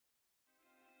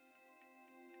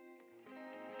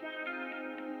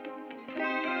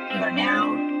are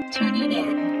now tuning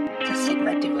in to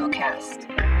Sigma Duocast.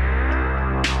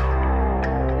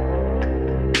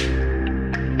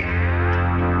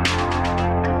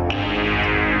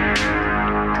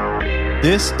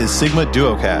 This is Sigma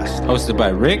Duocast, hosted by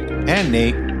Rick and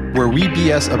Nate, where we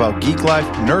BS about geek life,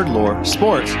 nerd lore,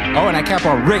 sports. Oh, and I cap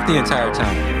on Rick the entire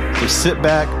time. So sit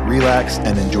back, relax,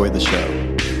 and enjoy the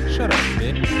show. Shut up,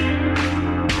 bitch.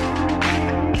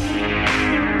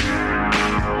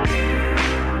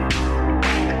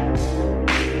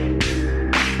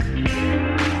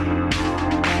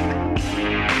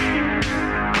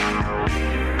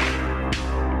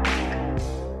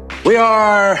 We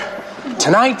are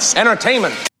tonight's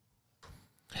entertainment.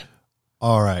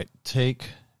 All right, take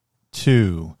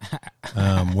two.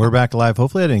 We're back live.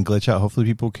 Hopefully I didn't glitch out. Hopefully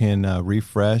people can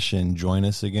refresh and join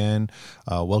us again.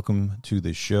 Welcome to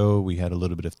the show. We had a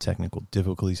little bit of technical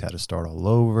difficulties, had to start all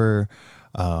over.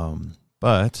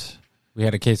 But we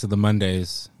had a case of the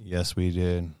Mondays. Yes, we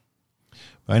did.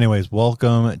 But anyways,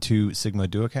 welcome to Sigma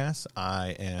Duocast.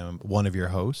 I am one of your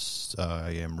hosts.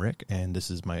 I am Rick, and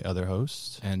this is my other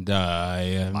host. And I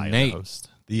am my Nate. Other host.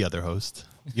 The other host.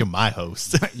 You're my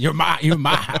host. You're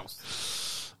my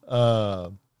house.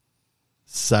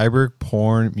 Cyber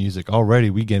porn music. Already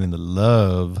we getting the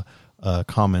love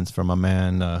comments from my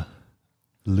man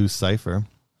Loose Cypher.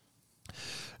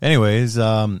 Anyways,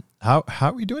 how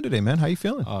are we doing today, man? How you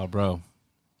feeling? Oh, bro.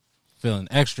 Feeling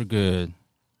extra good.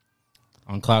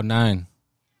 On cloud nine.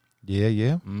 Yeah.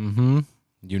 Mm-hmm.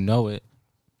 You know it.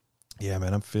 Yeah,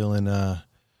 man, I'm feeling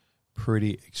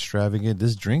pretty extravagant.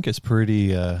 This drink is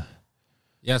pretty so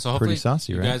hopefully pretty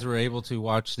saucy, you right? guys were able to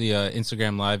watch the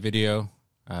Instagram live video.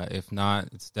 If not,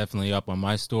 it's definitely up on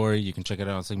my story. You can check it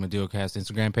out on Sigma Duocast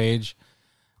Instagram page.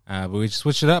 But we just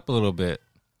switched it up a little bit.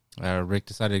 Rick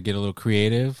decided to get a little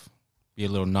creative, be a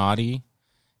little naughty.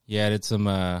 He added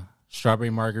some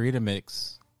strawberry margarita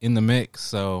mix in the mix,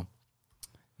 so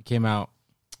it came out.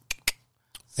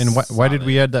 And why did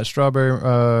we add that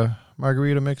strawberry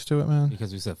margarita mix to it, man?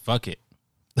 Because we said, fuck it.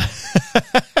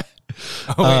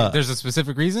 Oh, wait, there's a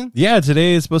specific reason? Yeah,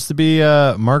 today is supposed to be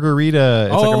margarita.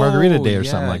 It's like a margarita day or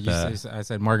something like that. I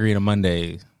said Margarita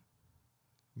Monday.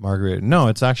 Margarita. No,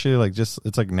 it's actually like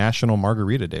it's like National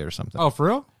Margarita Day or something. Oh, for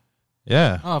real?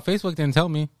 Yeah. Oh, Facebook didn't tell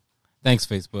me. Thanks,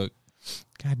 Facebook.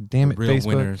 God damn it, Real Facebook.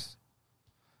 Winners.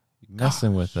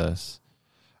 Messing with us.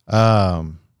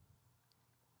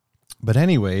 But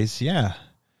anyways, yeah.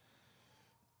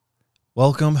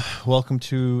 Welcome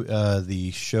to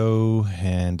the show,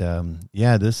 and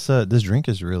this drink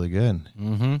is really good.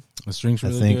 Mm-hmm. This drink's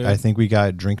really good. I think we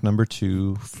got drink number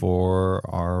 2 for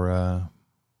our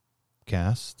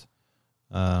cast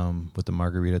with the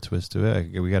margarita twist to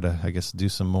it. We gotta, I guess, do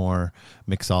some more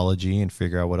mixology and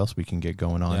figure out what else we can get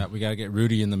going on. Yeah, we gotta get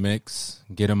Rudy in the mix,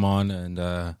 get him on,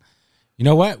 and you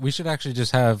know what? We should actually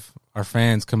just have our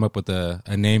fans come up with a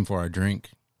name for our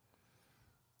drink.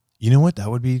 You know what? That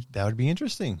would be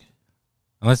interesting.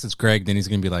 Unless it's Greg, then he's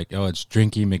gonna be like, "Oh, it's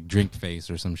Drinky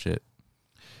McDrinkface" or some shit.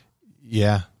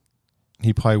 Yeah,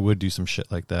 he probably would do some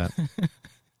shit like that.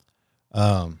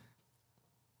 I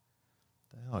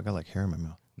got like hair in my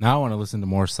mouth. Now I want to listen to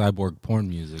more cyborg porn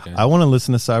music. I want to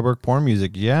listen to cyborg porn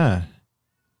music. Yeah,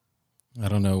 I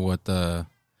don't know what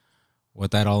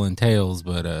that all entails,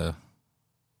 but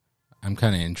I'm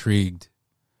kind of intrigued.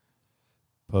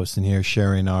 Posting here,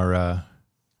 sharing our.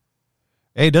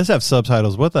 Hey, it does have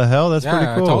subtitles. What the hell? That's pretty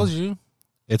cool. I told you.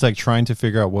 It's like trying to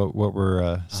figure out what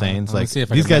we're saying. It's like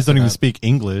these guys don't even speak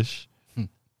English.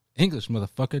 English,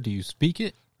 motherfucker. Do you speak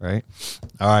it? Right.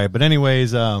 All right. But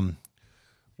anyways,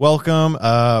 welcome.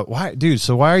 Why, dude?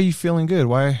 So why are you feeling good?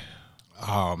 Why?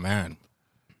 Oh man,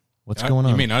 what's going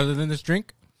on? You mean other than this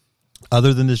drink?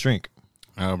 Other than this drink?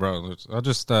 Oh, bro. I'll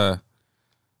just got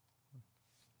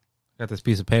this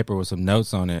piece of paper with some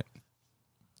notes on it.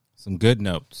 Some good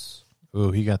notes.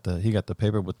 Ooh, he got the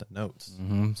paper with the notes.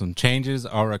 Mm-hmm. Some changes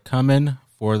are coming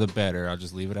for the better. I'll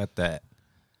just leave it at that.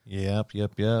 Yep.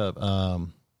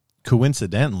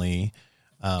 Coincidentally,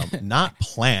 not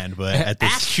planned, but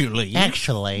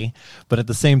actually, but at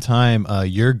the same time,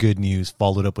 your good news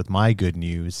followed up with my good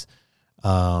news,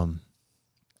 and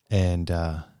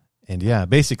yeah,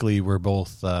 basically, we're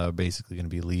both basically going to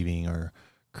be leaving our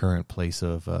current place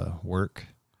of work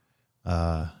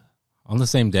on the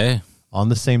same day. On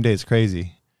the same day. It's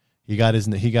crazy. He got his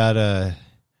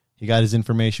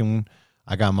information.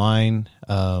 I got mine.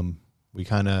 We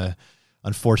kind of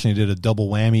unfortunately did a double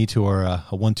whammy to our a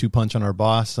 1-2 punch on our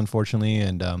boss, unfortunately,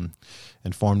 and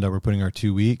informed that we're putting our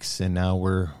 2 weeks, and now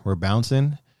we're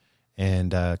bouncing.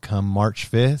 And come March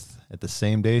 5th, at the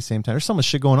same day, same time. There's so much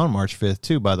shit going on March 5th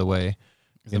too, by the way.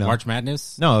 Is it March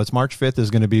Madness? No, it's March 5th is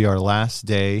going to be our last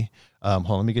day. Hold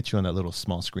on, let me get you on that little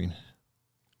small screen.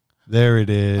 There it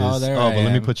is. Oh, there I but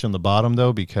let me am. put you on the bottom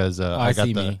though, because I got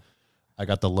see the me. I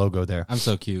got the logo there. I'm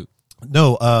so cute.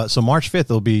 No, so March 5th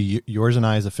will be yours and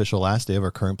I's official last day of our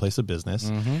current place of business.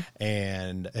 Mm-hmm.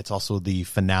 And it's also the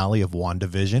finale of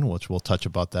WandaVision, which we'll touch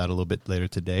about that a little bit later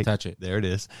today. Touch it. There it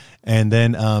is. And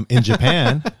then in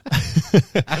Japan,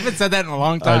 I haven't said that in a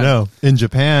long time. I know. In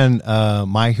Japan,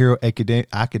 My Hero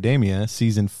Academia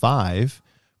Season 5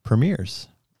 premieres.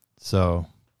 So,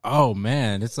 Oh,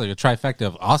 man. It's like a trifecta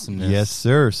of awesomeness. yes,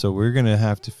 sir. So we're going to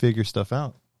have to figure stuff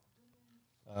out.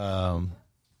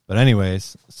 But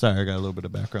anyways, sorry, I got a little bit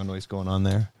of background noise going on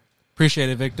there. Appreciate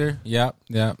it, Victor. Yep.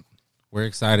 We're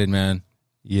excited, man.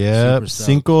 Yep, Super stoked.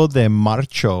 Cinco de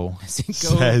Marcho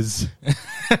Cinco. says.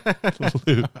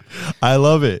 I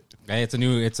love it. Hey, it's a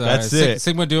That's it.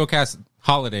 Sigma Duocast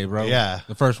holiday, bro. Yeah.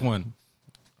 The first one.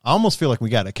 I almost feel like we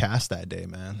got a cast that day,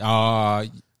 man.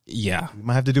 Yeah. We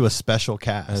might have to do a special A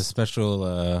cast.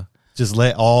 special Just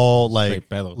let all Straight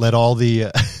bellows. let all the.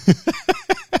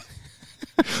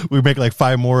 We make like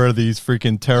 5 more of these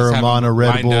freaking Terramana them Red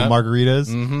lined Bull up. margaritas.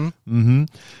 Mm-hmm.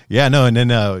 Yeah, no, and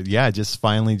then just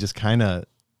finally, just kind of,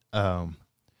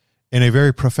 in a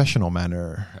very professional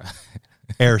manner,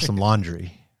 air some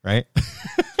laundry, right?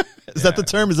 Is that the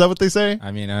term? Is that what they say?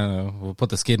 I mean, I don't know. We'll put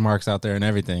the skid marks out there and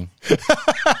everything.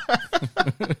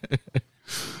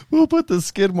 We'll put the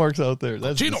skid marks out there.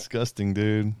 That's disgusting,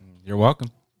 dude. You're welcome.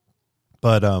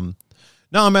 But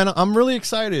no, man, I'm really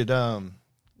excited.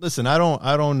 Listen, I don't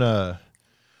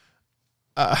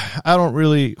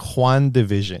really Juan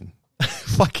Division.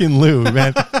 Fucking Lou,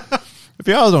 man. If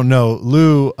y'all don't know,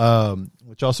 Lou,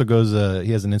 which also goes,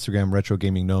 he has an Instagram, Retro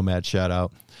Gaming Nomad. Shout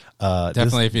out.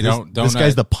 Definitely, if you don't this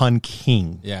guy's the pun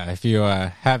king. Yeah, if you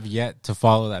have yet to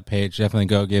follow that page, definitely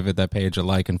go give it that page a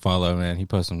like and follow, man. He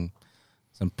posts some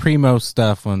primo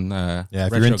stuff on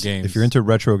If retro games. If you're into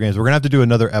retro games, we're gonna have to do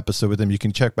another episode with him. You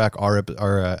can check back our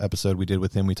episode we did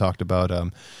with him. We talked about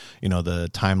the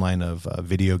timeline of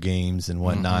video games and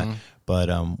whatnot. Mm-hmm. But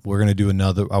we're gonna do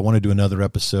another. I want to do another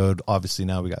episode. Obviously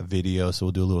now we got video, so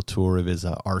we'll do a little tour of his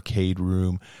arcade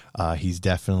room. He's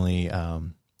definitely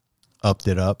upped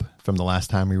it up from the last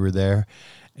time we were there,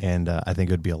 and I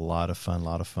think it would be a lot of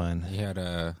fun. He had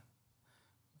a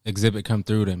exhibit come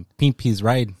through to pimp his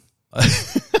ride.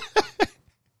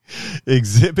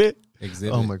 Exhibit.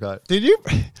 Exhibit. Oh my god! Did you?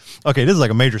 Okay, this is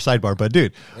like a major sidebar, but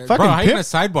dude, fucking Bro, how you Pimp- in a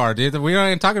sidebar, dude? We aren't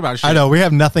even talking about shit. I know we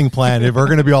have nothing planned. We're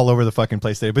going to be all over the fucking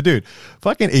place today. But dude,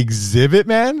 fucking Exhibit,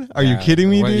 man. Are you kidding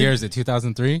me, What dude? year is it?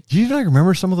 2003? Do you not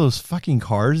remember some of those fucking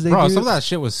cars they Bro, do? some of that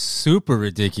shit was super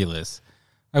ridiculous.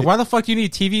 Like, why the fuck do you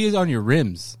need TVs on your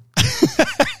rims?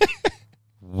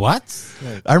 What?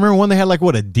 I remember when they had like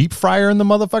a deep fryer in the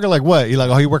motherfucker. Like what? You're like,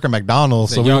 oh, you work at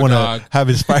McDonald's, so we Yo, want dog. to have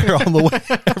his fryer on the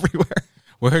way everywhere.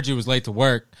 We heard you was late to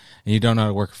work and you don't know how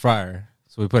to work a fryer.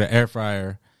 So we put an air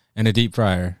fryer and a deep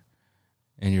fryer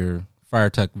in your Fire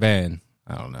Tuck van.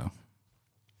 I don't know.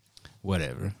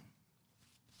 Whatever.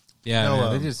 Yeah, No,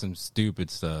 man, they did some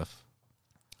stupid stuff.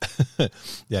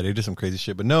 Yeah, they did some crazy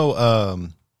shit. But no,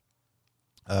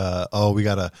 we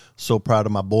got a So Proud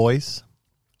of My Boys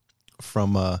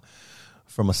from a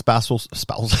spousal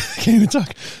I can't even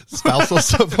talk. Spousal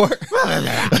support.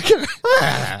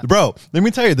 Bro, let me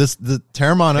tell you this, the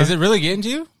Terramana. Is it really getting to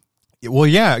you? Well,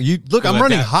 yeah, you look, I'm like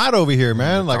running that? hot over here,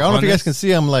 man. Like, I don't know if you guys can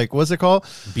see, I'm like, what's it called?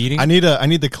 Beating? I need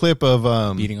the clip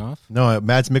of, Beating off? no,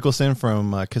 Mads Mikkelsen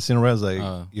from Casino Royale.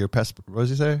 Like, your what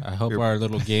does he say? I hope our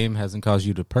little game hasn't caused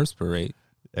you to perspirate.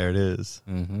 There it is.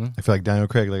 Mm-hmm. I feel like Daniel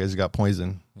Craig, like, I just got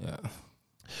poison. Yeah.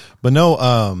 But no,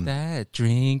 That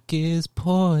drink is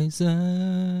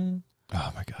poison.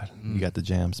 oh my God, you got the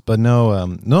jams. But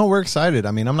no, we're excited.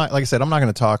 I mean, I'm not, like I said, I'm not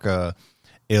going to talk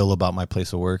ill about my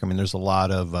place of work. I mean, there's a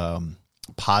lot of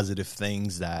positive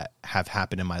things that have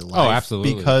happened in my life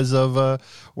absolutely. because of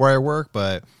where I work.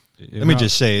 But let me not-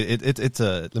 just say, it's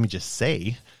a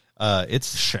Hey, I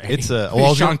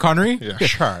was Sean gonna- Connery? Yeah,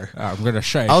 sure. I'm going to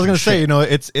say. I was gonna say,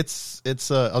 it's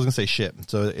I was gonna say shit.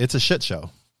 So it's a shit show.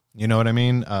 You know what I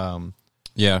mean?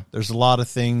 Yeah. There's a lot of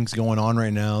things going on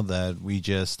right now that we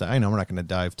just, I know we're not going to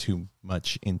dive too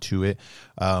much into it.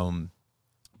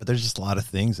 But there's just a lot of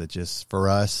things that just for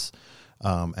us,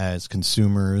 as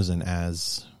consumers and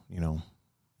as,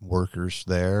 workers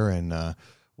there and,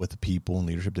 with the people and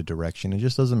leadership, the direction, it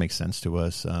just doesn't make sense to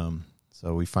us.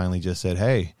 So we finally just said,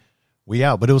 hey, we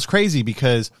out. But it was crazy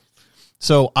because,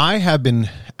 so I have been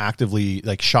actively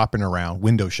like shopping around,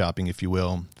 window shopping, if you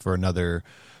will, for another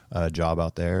job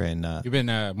out there. And You've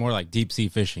been more like deep sea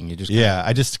fishing. You just yeah,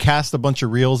 I just cast a bunch of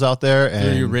reels out there threw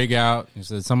and your rig out. You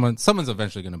said someone's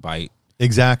eventually going to bite.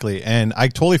 Exactly. And I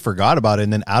totally forgot about it.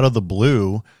 And then out of the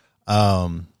blue,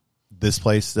 this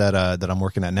place that I'm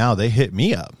working at now, they hit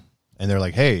me up and they're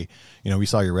like, hey, we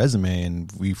saw your resume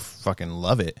and we fucking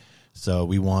love it. So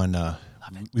we want to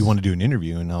do an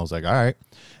interview. And I was like, all right.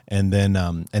 And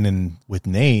then with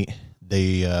Nate,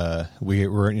 we're on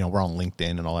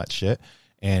LinkedIn and all that shit.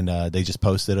 And they just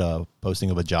posted a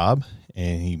posting of a job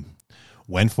and he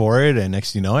went for it. And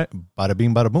next thing you know it, bada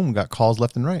bing, bada boom, got calls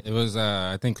left and right. It was,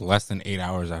 I think, less than 8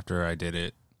 hours after I did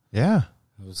it. Yeah.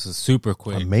 It was super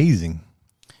quick. Amazing.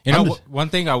 One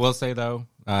thing I will say, though,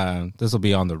 this will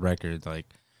be on the record. Like,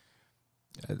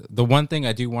 the one thing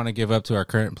I do want to give up to our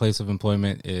current place of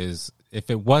employment is if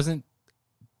it wasn't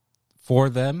for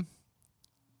them,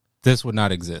 this would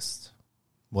not exist.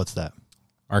 What's that?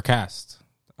 Our cast,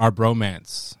 our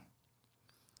bromance.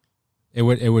 It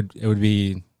would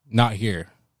be not here.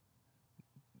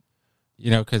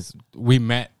 Because we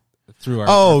met through our.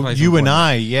 Oh, place of you and employment.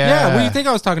 I, yeah. Yeah, what do you think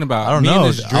I was talking about? I don't Me and know.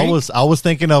 this drink? I was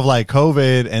thinking of like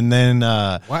COVID, and then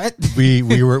What?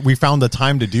 we found the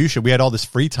time to do shit. We had all this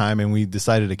free time, and we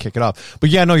decided to kick it off. But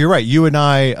yeah, no, you're right. You and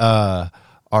I,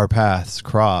 our paths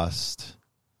crossed.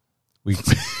 We,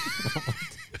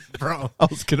 Bro, I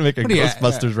was gonna make a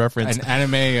Ghostbusters reference. An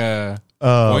anime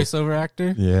voiceover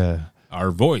actor. Yeah,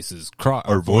 Our voices crossed.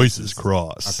 our voices Our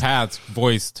crossed. paths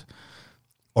voiced.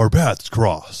 Our paths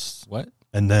crossed. What?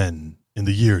 And then in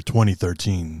the year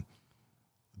 2013,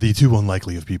 the two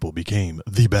unlikely of people became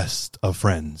the best of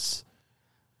friends.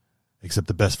 Except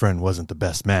the best friend wasn't the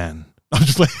best man. I'm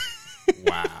just like,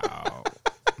 Wow.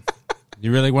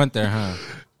 You really went there, huh?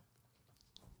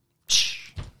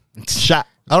 shot.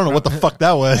 I don't know what the fuck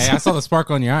that was. Hey, I saw the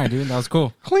sparkle in your eye, dude. That was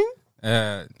cool. Cling.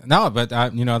 No, but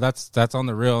that's on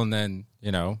the real. And then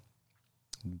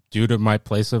due to my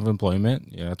place of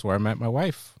employment, that's where I met my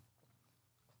wife.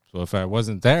 So if I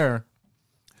wasn't there,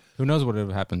 who knows what would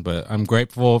have happened? But I'm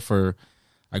grateful. What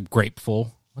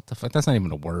the fuck? That's not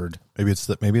even a word, Maybe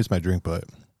it's my drink, but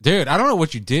dude. I don't know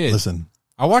what you did. listen,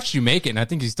 I watched you make it, and I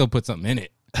think you still put something in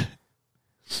it.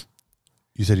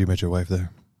 you said you met your wife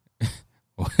there.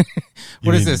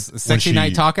 What is this? Sexy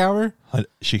night talk hour?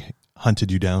 She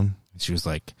hunted you down, She was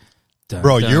like, dun,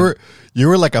 bro. dun. You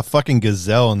were like a fucking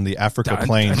gazelle in the Africa Dun,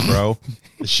 plains, bro.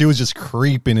 She was just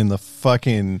creeping in the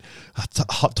fucking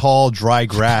tall, dry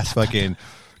grass, fucking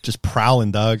just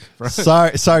prowling, dog.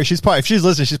 Sorry. If she's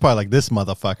listening, she's probably like, this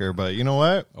motherfucker. But you know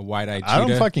what? A wide-eyed cheetah. I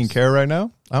don't fucking care right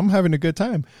now. I'm having a good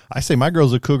time. I say my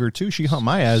girl's a cougar too. She hunt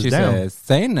my ass She down. says,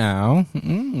 "Say now,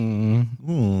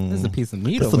 there's a piece of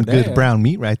meat That's over some there. good brown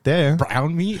meat right there.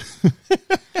 Brown meat."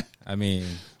 I mean,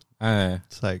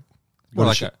 It's like More go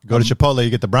like to Chipotle, you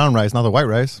get the brown rice, not the white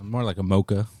rice. more like a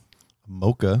mocha.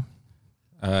 Mocha.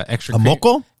 Extra A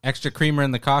mocha? extra creamer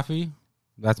in the coffee.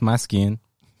 That's my skin.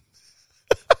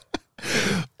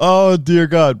 Oh dear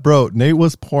God, bro! Nate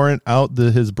was pouring out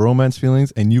his bromance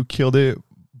feelings, and you killed it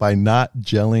by not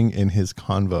gelling in his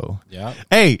convo. Yeah.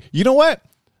 Hey, you know what?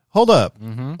 Hold up.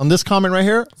 On this comment right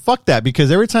here, fuck that,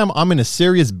 because every time I'm in a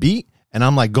serious beat and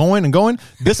I'm like going and going,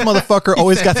 this motherfucker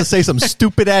always got to say some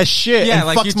stupid ass shit and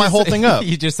like you fucks my just- whole thing up.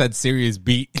 You just said serious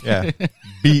beat. Yeah,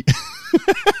 beat.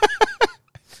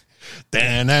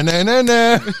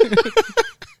 Da-na-na-na-na.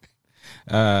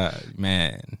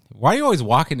 Man, why are you always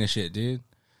walking this shit, dude?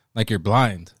 Like you're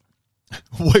blind.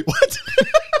 Wait, what?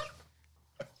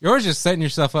 You're always just setting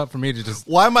yourself up for me to just.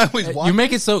 Why am I always walking? You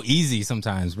make it so easy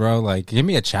sometimes, bro. Like, give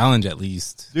me a challenge at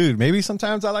least. Dude, maybe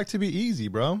sometimes I like to be easy,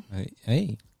 bro.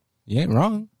 Hey, you ain't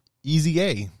wrong. Easy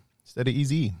A instead of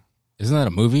easy. Isn't that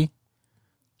a movie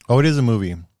Oh, it is a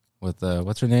movie with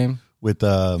what's her name? with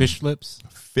Fish Lips.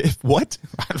 What?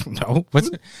 I don't know. What's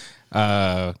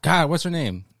God? What's her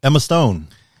name? Emma Stone.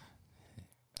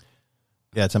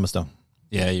 Yeah, it's Emma Stone.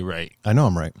 Yeah, you're right. I know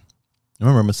I'm right.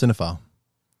 Remember, I'm a cinephile.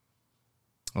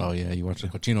 Oh yeah, you watch the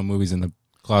Cochino movies in the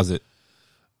closet.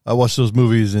 I watch those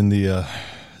movies in the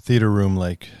theater room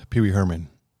like Pee Wee Herman.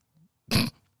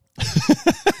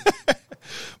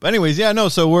 But anyways, yeah, no.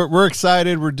 So we're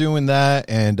excited. We're doing that,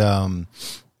 and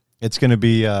it's gonna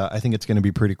be. I think it's gonna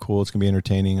be pretty cool. It's gonna be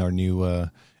entertaining. Our new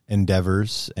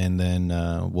endeavors, and then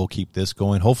we'll keep this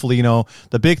going. Hopefully,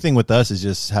 the big thing with us is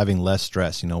just having less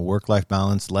stress. Work-life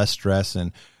balance, less stress,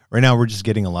 and right now we're just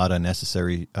getting a lot of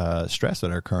unnecessary stress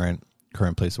at our current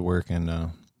place of work,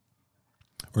 and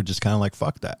we're just kind of like,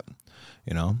 fuck that.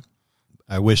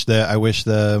 I wish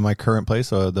my current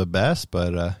place are the best,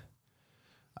 but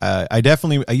I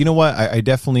definitely, I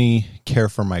definitely care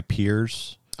for my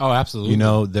peers. Oh, absolutely.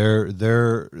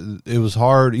 It was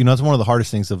hard. It's one of the hardest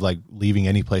things of like leaving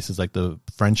any places, like the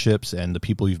friendships and the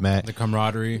people you've met, the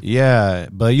camaraderie. Yeah,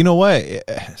 but you know what?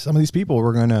 Some of these people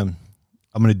we're gonna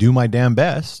I'm going to do my damn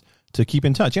best to keep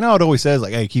in touch. You know how it always says,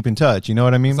 like, hey, keep in touch. You know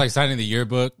what I mean? It's like signing the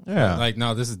yearbook. Yeah. Like,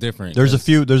 no, this is different. There's a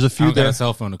few I don't got there. a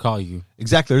cell phone to call you.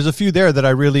 Exactly. There's a few there that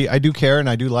I do care and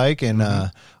I do like, and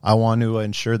I want to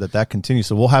ensure that continues.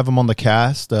 So we'll have them on the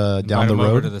cast down Invite the them road.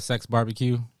 over to the sex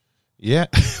barbecue. Yeah.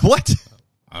 What?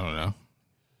 I don't know.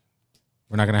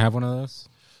 We're not going to have one of those?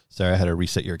 Sorry, I had to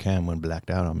reset your cam when it blacked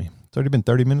out on me. It's already been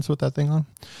 30 minutes with that thing on.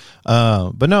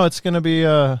 But no, it's gonna be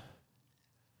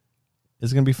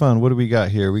fun. What do we got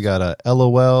here? We got a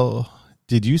LOL.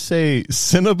 Did you say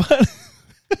Cinnabon?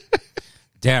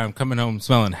 Damn, coming home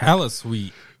smelling hella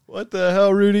sweet. What the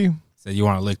hell, Rudy? Said you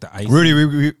want to lick the ice.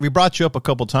 Rudy, we brought you up a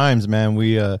couple times, man.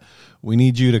 We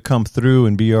need you to come through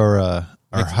and be our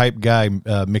hype guy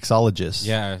mixologist.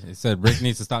 Yeah, it said Rick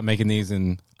needs to stop making these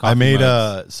and I made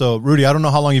so Rudy, I don't know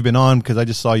how long you've been on because I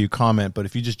just saw you comment, but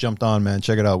if you just jumped on, man,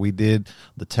 check it out. We did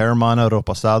the Terramana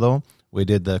Reposado, we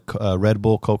did the Red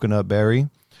Bull coconut berry,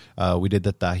 we did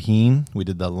the tajin, we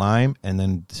did the lime, and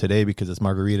then today, because it's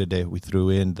Margarita Day, we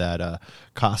threw in that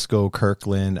Costco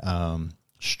Kirkland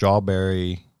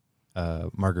strawberry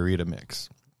margarita mix,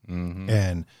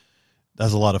 and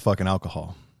that's a lot of fucking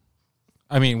alcohol.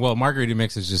 I mean, well, margarita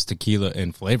mix is just tequila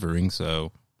and flavoring,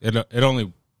 so it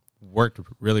only worked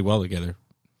really well together.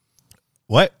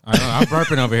 What? I don't know. I'm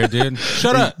burping over here, dude.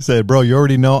 Shut up. Said, bro, you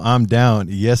already know I'm down.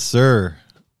 Yes, sir.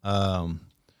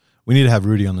 We need to have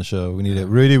Rudy on the show.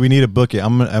 Rudy, we need to book it.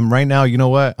 I'm right now. You know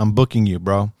what? I'm booking you,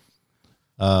 bro.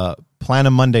 Plan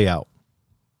a Monday out.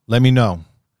 Let me know,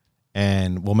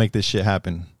 and we'll make this shit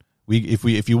happen.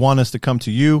 If you want us to come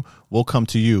to you, we'll come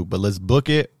to you. But let's book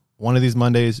it. One of these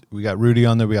Mondays, we got Rudy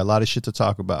on there. We got a lot of shit to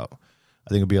talk about. I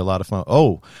think it'll be a lot of fun.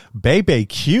 Oh, Bebe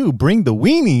Q, bring the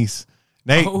weenies.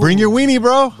 Nate, bring your weenie,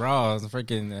 bro. Bro, it's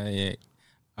freaking.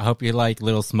 I hope you like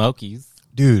Little Smokies,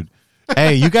 dude.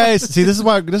 Hey, you guys. See, this is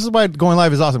why going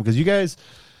live is awesome, because you guys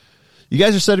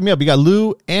are setting me up. You got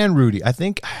Lou and Rudy. I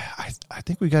think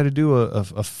we got to do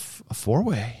a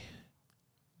four-way.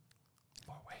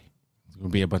 It's gonna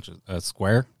be a bunch of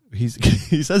square. He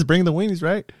says bring the weenies,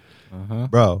 right?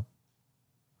 Bro.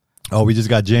 Oh, we just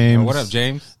got James. What up,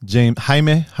 James?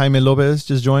 Jaime Lopez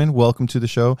just joined. Welcome to the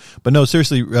show. But no,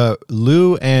 seriously,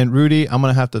 Lou and Rudy, I'm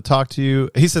going to have to talk to you.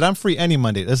 He said, I'm free any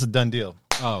Monday. That's a done deal.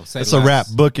 Oh, it's a wrap.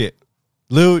 Book it.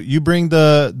 Lou, you bring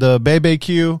the Bebe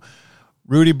Q.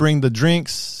 Rudy, bring the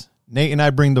drinks. Nate and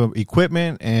I bring the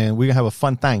equipment, and we're going to have a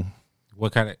fun thing.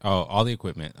 What kind of, all the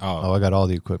equipment. Oh, I got all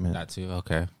the equipment. That too.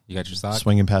 Okay. You got your socks?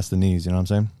 Swinging past the knees, you know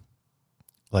what I'm saying?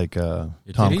 Like Tom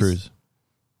titties? Cruise.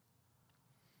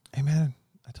 Hey, man,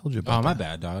 I told you about that. Oh, my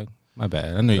bad, dog. My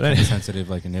bad. I know you're kind of sensitive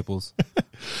like your nipples.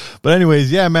 But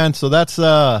anyways, yeah, man. So that's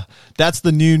the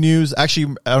new news.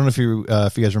 Actually, I don't know if you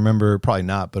guys remember, probably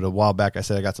not. But a while back, I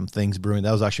said I got some things brewing.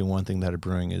 That was actually one thing that are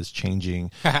brewing is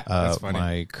changing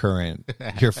my current.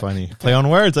 You're funny. Play on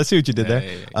words. I see what you did there.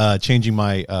 Yeah. Changing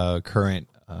my current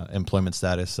employment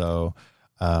status. So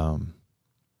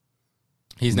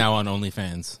he's now on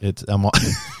OnlyFans. I'm on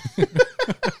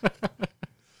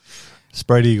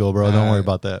Spread Eagle, bro. Don't worry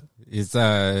about that. His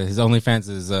OnlyFans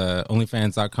is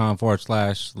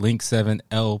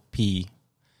onlyfans.com/link7lp.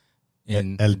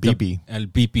 El BP. El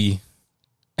BP.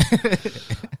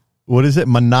 What is it?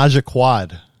 Menage a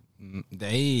Quad.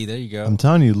 Hey, there you go. I'm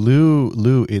telling you,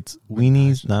 Lou, it's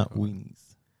weenies, not weenies.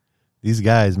 These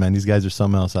guys, man, these guys are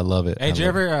something else. I love it. Hey, did you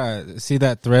ever see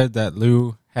that thread that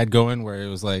Lou had going where it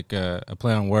was like a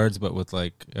play on words, but with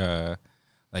like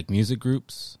music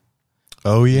groups?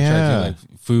 Oh yeah, like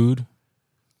food.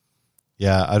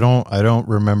 Yeah, I don't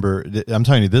remember. I'm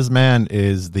telling you, this man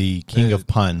is the king of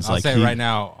puns. I'll say right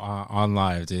now on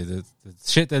live, dude. The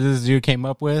shit that this dude came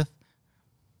up with,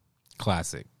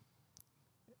 classic.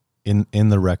 In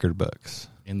the record books.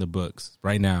 In the books,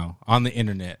 right now, on the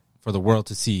internet, for the world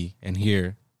to see and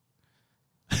hear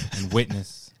and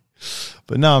witness.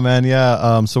 But no, man,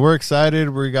 yeah. So we're excited.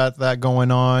 We got that going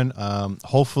on.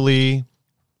 Hopefully,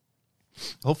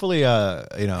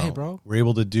 hey, bro, we're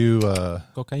able to do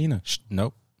cocaine.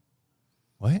 Nope.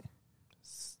 What?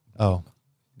 Oh,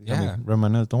 yeah. Run my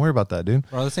nose. Don't worry about that, dude.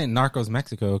 Bro, this ain't Narcos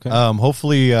Mexico, okay?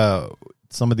 Hopefully,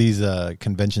 some of these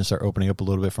conventions start opening up a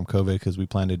little bit from COVID, because we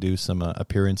plan to do some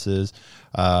appearances.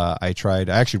 I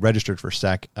actually registered for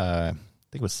SAC. I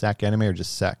think it was SAC Anime or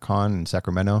just SACCon in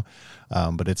Sacramento,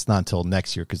 but it's not until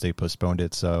next year because they postponed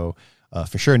it. So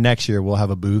for sure, next year we'll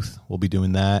have a booth. We'll be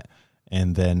doing that.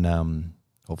 And then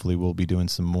hopefully we'll be doing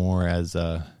some more as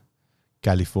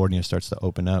California starts to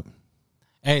open up.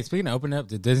 Hey, speaking of open up,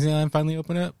 did Disneyland finally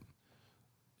open up?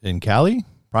 In Cali?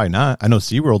 Probably not. I know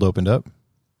SeaWorld opened up.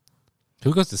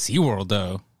 Who goes to SeaWorld,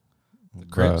 though? The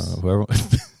Crips? Whoever.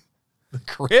 The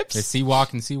Crips? They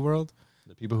Seawalk and SeaWorld?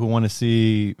 The people who want to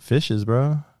see fishes,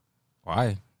 bro.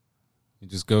 Why? You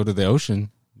just go to the ocean,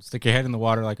 stick your head in the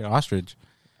water like an ostrich.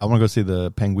 I want to go see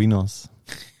the penguinos.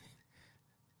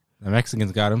 The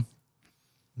Mexicans got them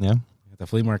Yeah. at the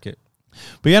flea market.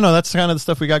 But yeah, no, that's kind of the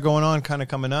stuff we got going on, kind of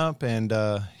coming up. And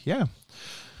yeah.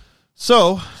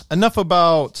 So enough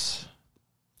about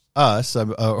us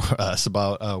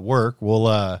about work.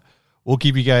 We'll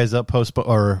keep you guys up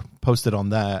posted on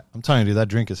that. I'm telling you, dude, that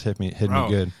drink has hit me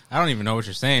good. I don't even know what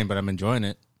you're saying, but I'm enjoying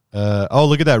it. Oh,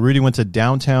 look at that. Rudy went to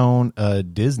downtown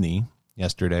Disney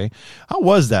yesterday. How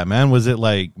was that, man? Was it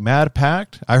like mad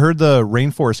packed? I heard the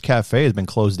Rainforest Cafe has been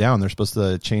closed down. They're supposed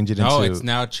to change it into... Oh, it's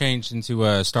now changed into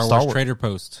a Star Wars Trader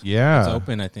Post. Yeah. It's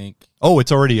open, I think. Oh,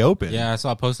 it's already open. Yeah, I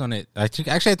saw a post on it. I think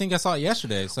I saw it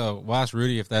yesterday. So we'll ask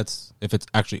Rudy if it's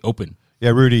actually open. Yeah,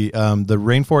 Rudy, the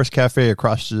Rainforest Cafe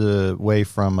across the way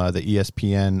from the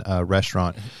ESPN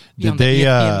restaurant. Did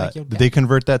they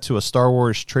convert that to a Star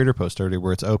Wars Trader Post already,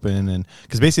 where it's open? And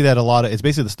because basically that it's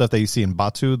basically the stuff that you see in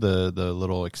Batu, the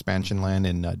little expansion land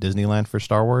in Disneyland for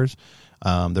Star Wars.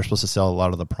 They're supposed to sell a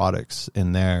lot of the products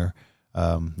in there,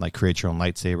 like create your own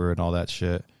lightsaber and all that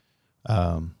shit.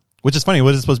 Which is funny.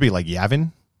 What is it supposed to be, like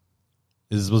Yavin?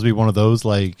 Is it supposed to be one of those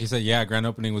like? He said, "Yeah, grand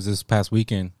opening was this past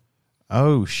weekend."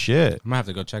 Oh shit! I'm gonna have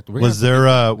to go check. Was there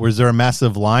a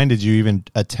massive line? Did you even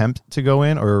attempt to go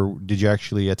in, or did you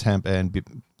actually attempt and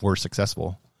were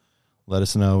successful? Let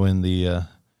us know in the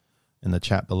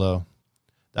chat below.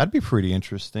 That'd be pretty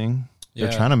interesting. Yeah.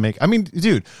 They're trying to make. I mean,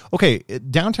 dude. Okay,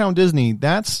 downtown Disney.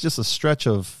 That's just a stretch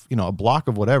of a block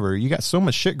of whatever. You got so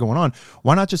much shit going on.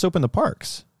 Why not just open the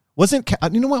parks? Wasn't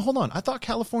you know what? Hold on. I thought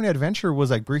California Adventure was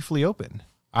like briefly open.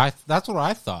 That's what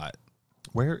I thought.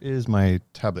 Where is my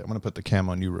tablet? I'm going to put the cam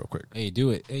on you real quick. Hey,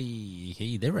 do it.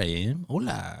 Hey, there I am.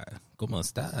 Hola. ¿Cómo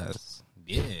estás?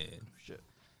 Bien. Shit.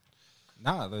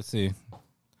 Nah, let's see.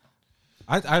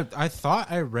 I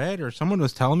thought I read or someone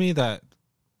was telling me that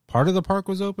part of the park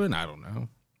was open. I don't know.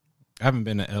 I haven't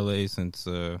been to LA since,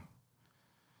 I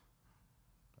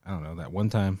don't know, that one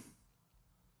time.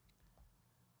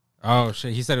 Oh,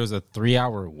 shit. He said it was a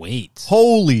 3-hour wait.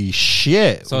 Holy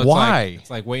shit. So why? It's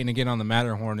like waiting to get on the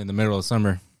Matterhorn in the middle of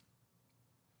summer.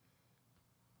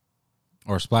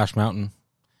 Or Splash Mountain.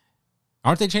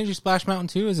 Aren't they changing Splash Mountain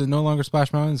too? Is it no longer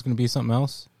Splash Mountain? It's going to be something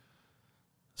else?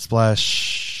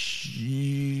 Splash.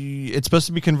 It's supposed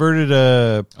to be converted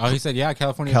to... Oh, he said, yeah,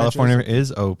 California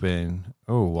is open.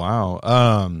 Oh,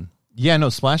 wow. Yeah, no,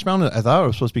 Splash Mountain, I thought it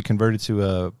was supposed to be converted to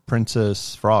a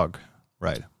Princess Frog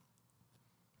ride.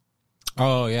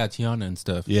 Oh, yeah, Tiana and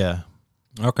stuff. Yeah.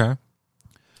 Okay.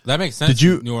 That makes sense.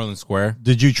 New Orleans Square.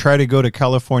 Did you try to go to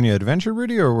California Adventure,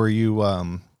 Rudy, or were you...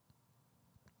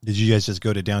 did you guys just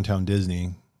go to downtown Disney?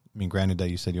 I mean, granted that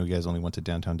you said you guys only went to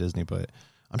downtown Disney, but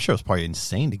I'm sure it was probably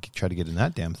insane to try to get in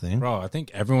that damn thing. Bro, I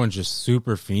think everyone's just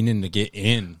super fiending to get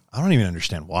in. I don't even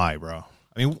understand why, bro.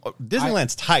 I mean,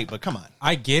 Disneyland's tight, but come on.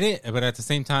 I get it, but at the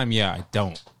same time, yeah, I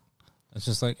don't. It's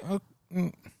just like,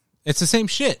 it's the same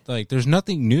shit. Like, there's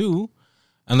nothing new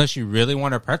unless you really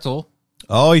want a pretzel.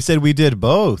 Oh, he said we did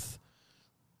both.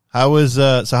 How was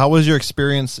your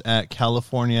experience at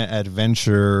California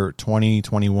Adventure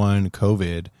 2021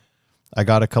 COVID? I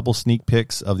got a couple sneak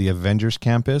pics of the Avengers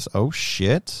campus. Oh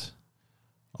shit.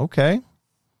 Okay.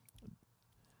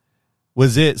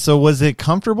 Was it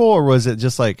comfortable, or was it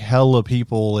just like hella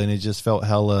people and it just felt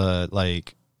hella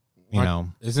like, you know?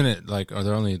 Isn't it like, are they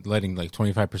only letting like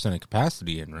 25% of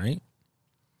capacity in, right?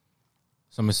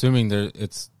 So I'm assuming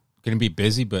it's going to be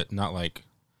busy, but not like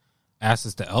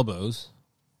asses to elbows.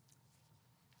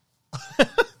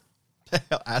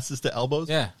 Asses to elbows?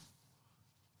 Yeah.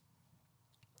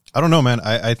 I don't know, man.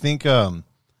 I think going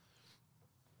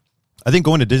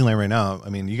to Disneyland right now, I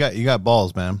mean, you got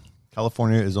balls, man.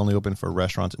 California is only open for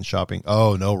restaurants and shopping.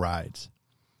 Oh, no rides.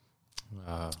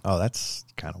 Oh, that's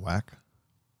kind of whack.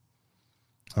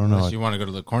 I don't know. Unless you want to go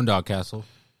to the Corn Dog Castle.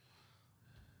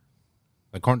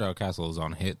 The Corn Dog Castle is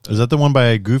on hit. Is that the one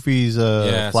by Goofy's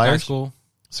Flyers? Sky School.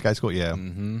 Sky School, yeah.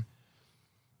 Mm-hmm.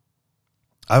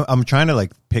 I'm trying to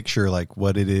like picture like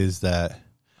what it is that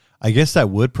I guess that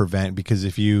would prevent, because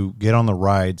if you get on the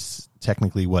rides,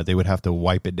 technically they would have to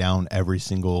wipe it down every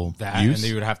single use. And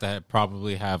they would have to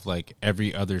probably have like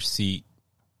every other seat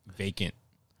vacant.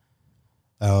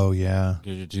 Oh yeah,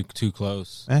 because you're too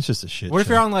close. That's just a shit. What if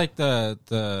you're on like the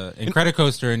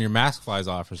Incredicoaster and your mask flies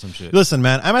off or some shit? Listen,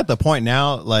 man, I'm at the point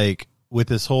now, like with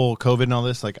this whole COVID and all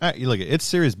this, like look, it's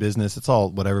serious business. It's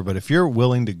all whatever. But if you're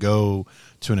willing to go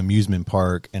to an amusement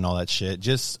park and all that shit,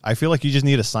 I feel like you just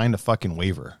need to sign the fucking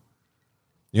waiver.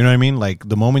 You know what I mean? Like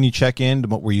the moment you check in,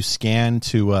 where you scan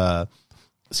to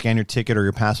scan your ticket or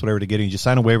your pass, whatever, to get in. You just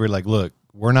sign a waiver like, look,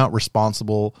 we're not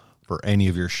responsible for any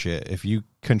of your shit. If you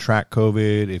contract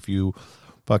COVID, if you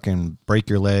fucking break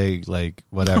your leg, like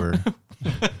whatever.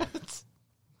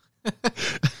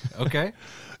 Okay.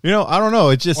 I don't know.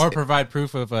 It just Or provide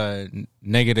proof of a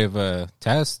negative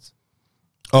test.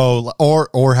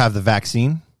 or have the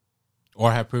vaccine.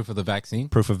 Or have proof of the vaccine.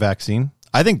 Proof of vaccine.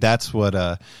 I think that's what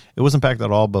it wasn't packed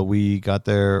at all, but we got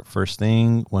there first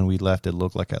thing. When we left, it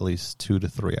looked like at least 2 to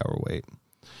 3 hour wait.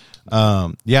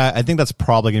 Yeah, I think that's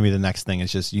probably gonna be the next thing.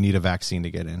 It's just you need a vaccine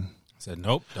to get in. I said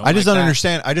nope. I just don't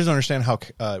understand. I just don't understand how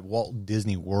Walt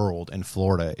Disney World in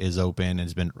Florida is open and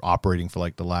has been operating for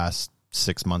like the last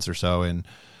 6 months or so. And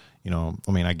I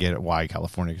mean, I get it why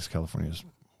California, because California is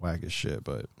whack as shit.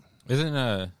 But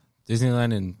isn't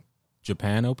Disneyland in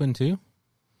Japan open too?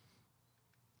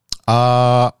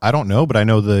 I don't know, but I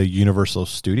know the Universal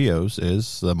Studios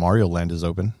the Mario Land is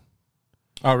open.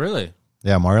 Oh, really?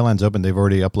 Yeah, Mario Land's open. They've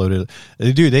already uploaded.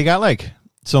 Dude, they got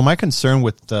so my concern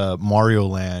with Mario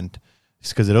Land is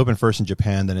because it opened first in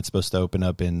Japan, then it's supposed to open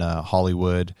up in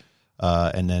Hollywood,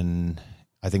 and then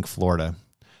I think Florida.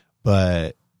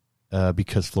 But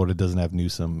because Florida doesn't have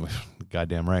Newsom,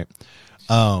 goddamn right.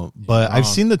 But I've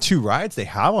seen the 2 rides they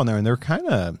have on there, and they're kind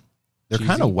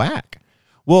of whack.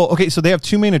 Well, okay, so they have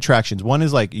 2 main attractions. One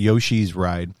is like Yoshi's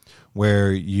Ride,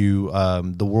 where you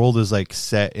the world is like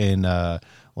set in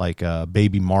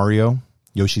Baby Mario,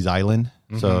 Yoshi's Island.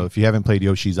 Mm-hmm. So if you haven't played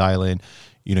Yoshi's Island,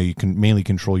 you can mainly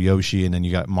control Yoshi, and then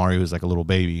you got Mario as like a little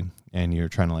baby, and you're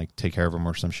trying to like take care of him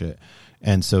or some shit.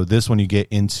 And so this one, you get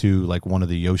into like one of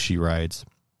the Yoshi rides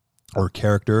or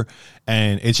character,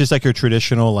 and it's just like your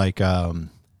traditional like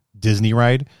Disney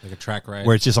ride, like a track ride,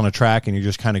 where it's just on a track and you're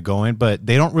just kind of going, but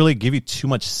they don't really give you too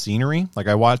much scenery. Like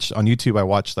I watched on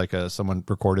YouTube, like someone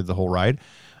recorded the whole ride,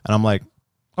 and I'm like,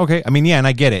 okay. I mean, yeah, and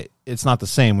I get it. It's not the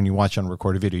same when you watch on a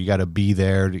recorded video. You got to be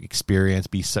there to experience,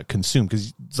 be consumed,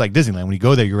 because it's like Disneyland. When you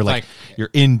go there, you're like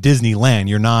you're in Disneyland.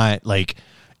 You're not like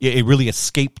it really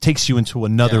takes you into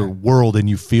another world, and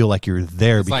you feel like you're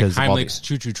there it's because like of Heimlich's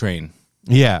Choo Choo Train.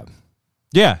 Yeah.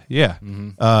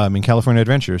 Mm-hmm. In California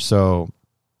Adventure. So.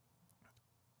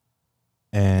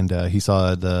 And he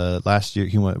saw the last year.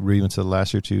 He went to the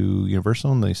last year to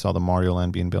Universal, and they saw the Mario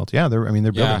Land being built. Yeah, they're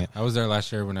building it. I was there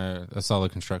last year when I saw the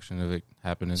construction of it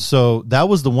happening. So that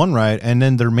was the one ride, and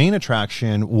then their main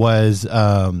attraction was it's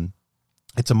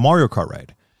a Mario Kart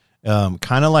ride.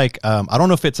 Kind of like I don't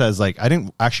know if it's as like I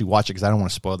didn't actually watch it because I don't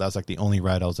want to spoil. That was like the only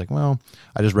ride I was like, well,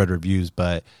 I just read reviews,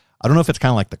 but I don't know if it's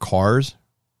kind of like the Cars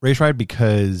race ride,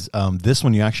 because this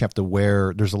one you actually have to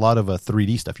wear, there's a lot of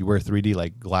 3D stuff. You wear 3D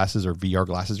like glasses or VR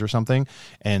glasses or something,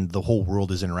 and the whole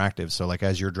world is interactive. So like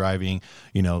as you're driving,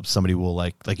 somebody will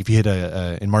like if you hit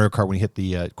in Mario Kart, when you hit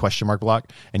the question mark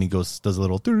block and he does a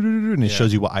little and it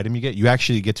shows you what item you get, you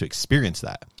actually get to experience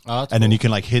that. Oh, and then you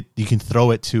can you can throw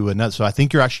it to another. So I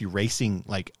think you're actually racing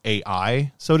like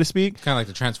AI, so to speak. Kind of like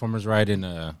the Transformers ride in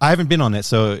I haven't been on it,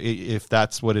 so if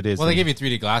that's what it is. Well, they give you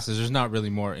 3D glasses. There's not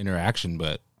really more interaction,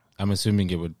 but I'm assuming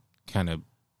it would kind of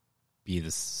be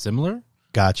similar.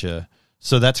 Gotcha.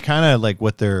 So that's kind of like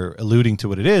what they're alluding to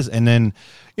what it is. And then,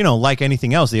 like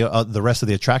anything else, the rest of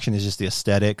the attraction is just the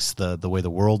aesthetics, the way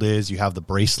the world is. You have the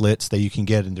bracelets that you can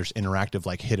get, and there's interactive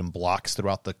like hidden blocks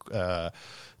throughout the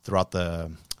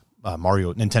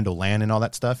Mario Nintendo Land and all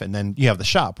that stuff. And then you have the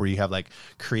shop where you have like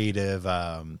creative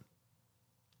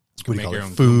what do you call it?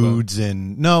 Foods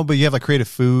but you have like creative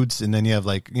foods, and then you have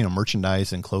like,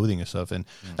 merchandise and clothing and stuff. And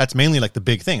that's mainly like the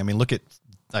big thing. I mean, look at,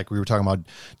 like we were talking about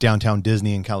downtown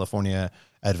Disney and California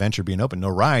Adventure being open, no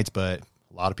rides, but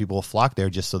a lot of people will flock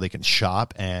there just so they can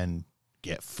shop and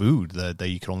get food that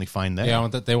you can only find there. Yeah,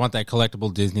 they want that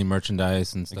collectible Disney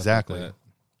merchandise and stuff. Exactly. Like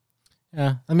that.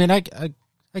 Yeah. I mean, I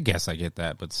guess I get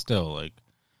that, but still, like,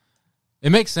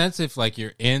 it makes sense if like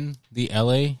you're in the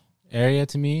LA area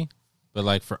to me. But,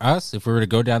 like, for us, if we were to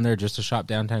go down there just to shop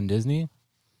downtown Disney,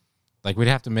 like, we'd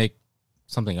have to make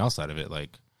something else out of it.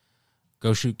 Like,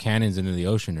 go shoot cannons into the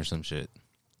ocean or some shit.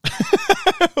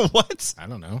 What? I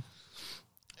don't know.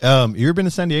 You ever been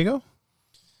to San Diego?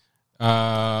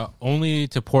 Only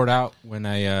to port out when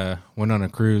I went on a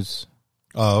cruise.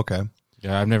 Oh, okay.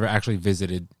 Yeah, I've never actually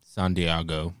visited San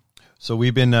Diego. So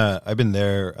we've been, I've been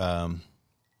there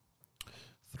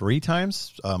 3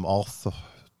 times. All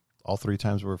 3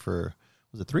 times were for,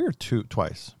 was it 3 or 2?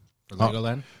 Twice. For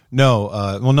Legoland?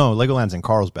 No, no, Legoland's in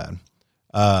Carlsbad.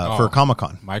 For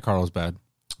Comic-Con. My Carlsbad.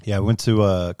 Yeah, I went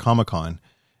to Comic-Con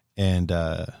and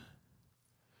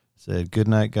said, "Good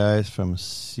night, guys," from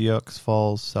Sioux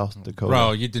Falls, South Dakota.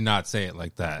 Bro, you did not say it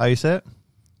like that. How you say it?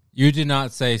 You did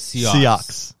not say Sioux.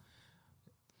 Sioux.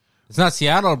 It's not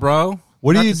Seattle, bro.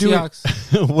 What Not are you the doing?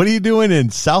 Seahawks. What are you doing in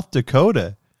South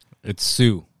Dakota? It's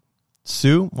Sioux.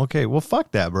 Sioux? Okay, well,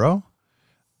 fuck that, bro.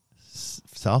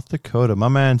 South Dakota. My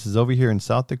man's is over here in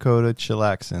South Dakota,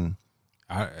 chillaxing.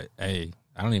 I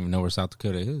don't even know where South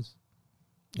Dakota is.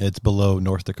 It's below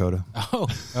North Dakota. Oh,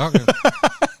 okay.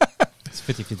 It's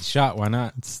 50-50 shot. Why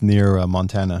not? It's near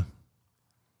Montana.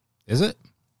 Is it?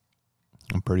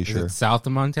 I'm pretty Is sure. it south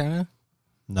of Montana?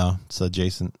 No, it's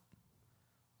adjacent.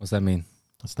 What's that mean?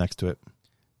 It's next to it.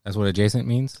 That's what adjacent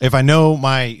means? If I know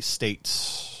my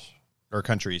states or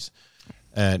countries,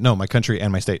 no, my country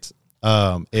and my states,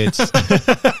 it's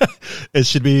it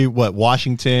should be what,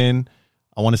 Washington.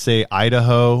 I want to say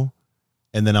Idaho,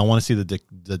 and then I want to see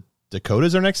the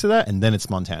Dakotas are next to that, and then it's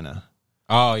Montana.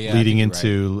 Oh, yeah. Leading I think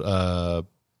into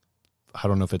I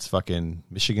don't know if it's fucking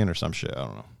Michigan or some shit. I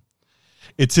don't know.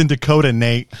 It's in Dakota,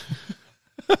 Nate.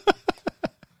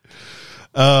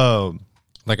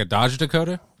 like a Dodge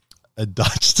Dakota? A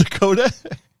Dodge Dakota.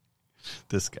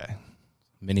 This guy.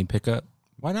 Mini pickup?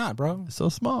 Why not, bro? It's so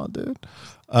small, dude.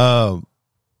 But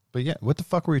yeah, what the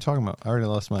fuck were you talking about? I already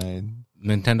lost my.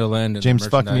 Nintendo Land. And James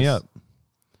fucked me up.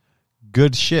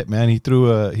 Good shit, man. He threw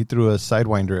a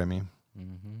Sidewinder at me.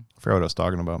 I forgot what I was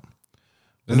talking about.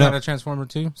 Isn't that a Transformer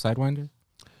too? Sidewinder?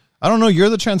 I don't know. You're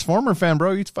the Transformer fan,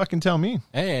 bro. You fucking tell me.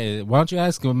 Hey, why don't you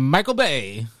ask Michael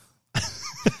Bay?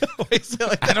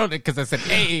 I don't, because I said,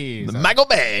 hey. So Michael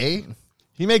Bay.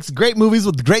 He makes great movies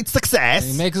with great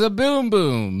success. he makes a boom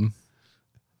boom.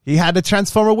 He had a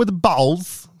Transformer with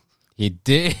balls. He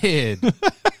did. You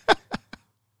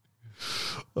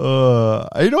know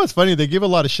what's funny? They give a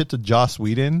lot of shit to Joss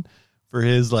Whedon for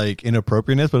his like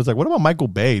inappropriateness, but it's like, what about Michael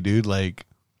Bay, dude? Like,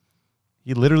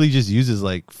 he literally just uses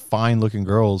like fine looking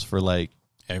girls for like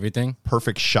Everything.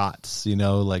 perfect shots, you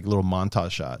know, like little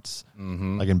montage shots,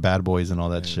 like in Bad Boys and all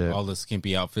that shit. All the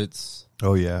skimpy outfits.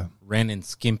 Oh yeah, Ren and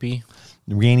Skimpy.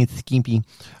 Ranny Skimpy.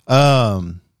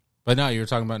 But no, you were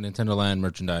talking about Nintendo Land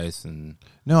merchandise and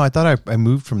No, I thought I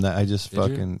moved from that. I just Did you?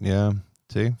 fucking yeah.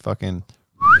 See, fucking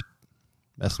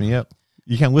messed me up.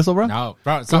 You can't whistle, bro. no,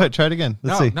 bro. Go ahead, try it again.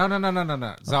 Let's see.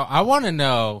 No. So I want to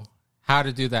know how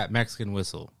to do that Mexican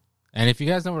whistle, and if you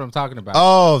guys know what I'm talking about.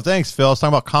 Oh, thanks, Phil. I was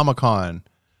talking about Comic-Con.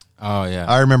 Oh yeah.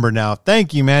 I remember now.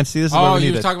 Thank you, man. See, this is what Oh, we you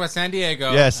need were to- talking about San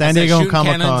Diego. Yeah, San I said Diego and shooting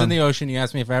cannons Comic-Con. in the ocean. You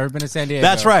asked me if I ever been to San Diego.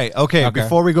 That's right. Okay,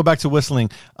 before we go back to whistling,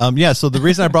 yeah. So the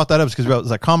reason I brought that up is because I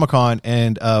was at Comic-Con,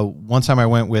 and one time I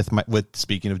went with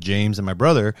speaking of James and my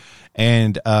brother,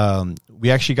 and we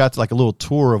actually got to like a little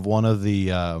tour of one of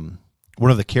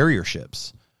the carrier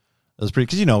ships. It was pretty,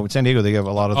 because you know in San Diego they have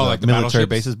a lot of like the military battleships?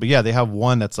 bases, but yeah, they have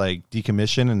one that's like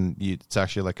decommissioned, and it's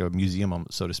actually like a museum,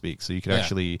 so to speak. So you could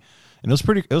actually, and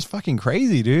it was fucking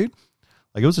crazy, dude.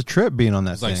 Like, it was a trip being on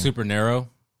that It's thing. like super narrow,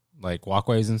 like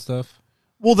walkways and stuff.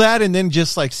 Well, that, and then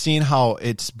just like seeing how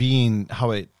it's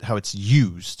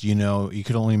used. You know, you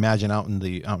could only imagine out in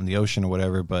the ocean or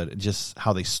whatever, but just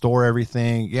how they store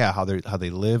everything. Yeah, how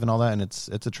they live and all that, and it's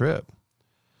a trip.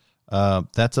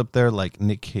 That's up there like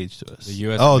Nick Cage to us. The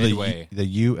USS Midway.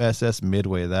 The USS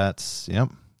Midway. That's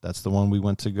the one we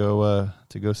went to go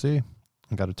see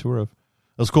and got a tour of.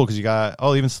 It was cool because you got.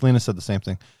 Oh, even Selena said the same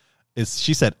thing.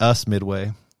 She said us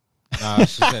Midway. She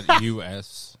said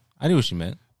U.S. I knew what she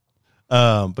meant.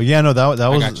 But yeah, no, that was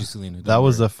I got you, Selena. Don't that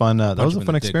was worry. a fun that Punch was him a in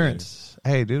fun the dick experience.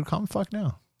 Hey, dude, calm the fuck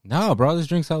down. No, bro, this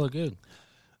drink's hella good.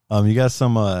 You got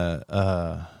some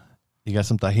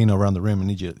Tajíno around the rim. I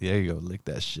need you. There you go. Lick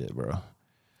that shit, bro.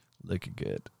 Lick it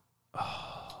good.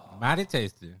 Mighty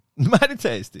tasty. Mighty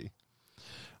tasty.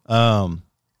 But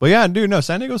yeah, dude, no,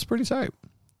 San Diego's pretty tight.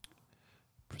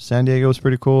 San Diego was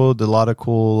pretty cool. Did a lot of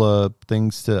cool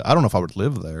things to. I don't know if I would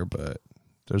live there, but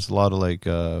there's a lot of like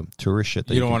tourist shit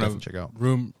that You you, don't can want definitely check out.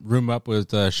 to room up with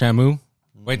Shamu?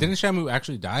 Wait, didn't Shamu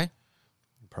actually die?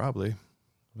 Probably.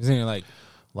 Wasn't he like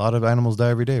A lot of animals die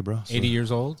every day, bro. So, 80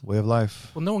 years old? way of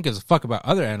life. Well, no one gives a fuck about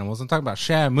other animals. I'm talking about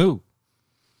Shamu.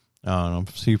 I don't know.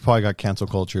 So you probably got cancel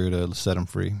culture to set them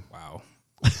free. Wow.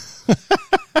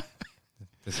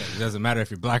 It doesn't matter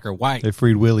if you're black or white. They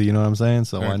freed Willie, you know what I'm saying?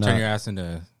 So why Turn not? your ass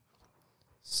into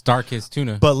Star-Kissed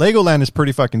tuna. But Legoland is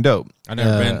pretty fucking dope. I've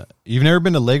never been. You've never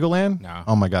been to Legoland? No.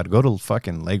 Oh my God, go to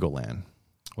fucking Legoland.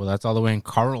 Well, that's all the way in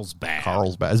Carlsbad.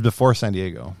 Carlsbad. It's before San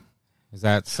Diego. Is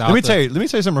that south? Let me tell you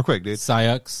something real quick, dude.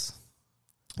 Sayux.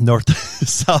 North,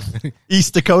 South,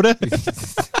 East Dakota.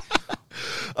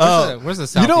 Where's the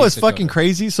south? You know what's fucking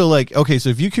crazy? So like, okay, so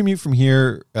if you commute from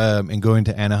here and going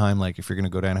to Anaheim, like if you're going to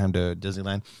go to Anaheim to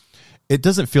Disneyland, it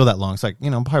doesn't feel that long. It's like,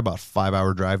 probably about a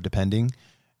 5-hour drive depending.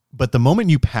 But the moment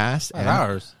you pass 5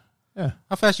 hours. Yeah.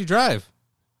 How fast you drive?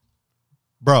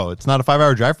 Bro, it's not a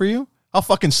 5-hour drive for you? How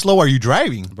fucking slow are you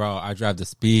driving? Bro, I drive the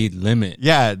speed limit.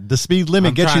 Yeah, the speed limit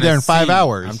I'm gets you trying there to in 5 see.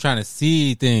 hours. I'm trying to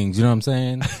see things. You know what I'm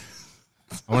saying?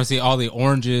 I want to see all the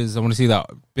oranges. I want to see that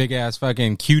big ass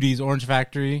fucking Cuties Orange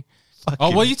Factory.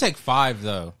 Oh, well, you take 5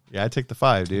 though. Yeah, I take the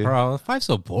 5, dude. Bro, 5's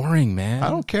so boring, man. I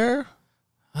don't care.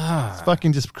 It's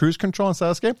fucking just cruise control and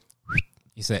Sasuke.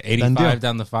 You said Done deal. 85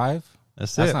 down the 5?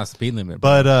 That's That's it. not speed limit,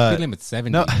 bro. But speed limit's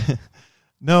 70. no,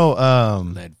 no.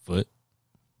 Lead foot.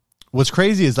 What's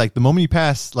crazy is like the moment you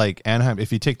pass like Anaheim,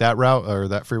 if you take that route or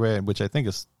that freeway, which I think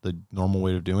is the normal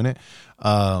way of doing it,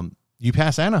 you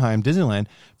pass Anaheim, Disneyland.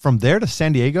 From there to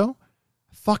San Diego,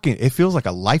 fucking, it feels like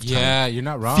a lifetime. Yeah, you're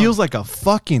not wrong. Feels like a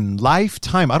fucking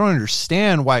lifetime. I don't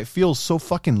understand why it feels so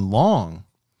fucking long.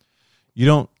 You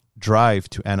don't drive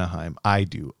to Anaheim. I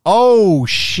do. Oh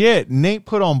shit! Nate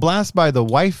put on blast by the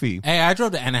wifey. Hey, I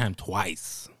drove to Anaheim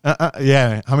twice.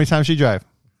 Yeah. How many times she drive?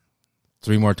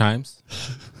 3 more times.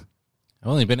 I've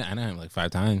only been to Anaheim like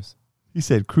 5 times. He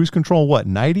said cruise control. What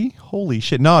 90? Holy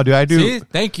shit! No, dude, I do. See?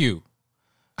 Thank you.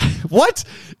 What?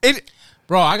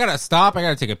 Bro, I gotta stop. I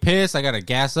gotta take a piss. I gotta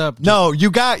gas up. No, we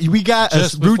got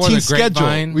Just a before routine the schedule.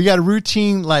 grapevine. We got a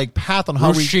routine like path on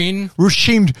how Routine?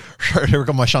 Routine. Here we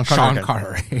go, my Sean Connery. Sean again.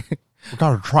 Connery. We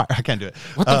gotta try. I can't do it.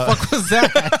 What the fuck was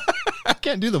that? I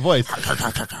can't do the voice.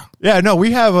 Yeah, no,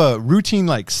 we have a routine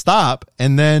like stop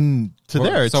and then to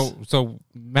there. It's, So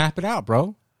map it out,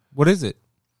 bro. What is it?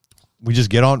 we just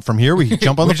get on from here. We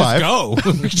jump on We the just 5. go.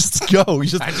 We just go. We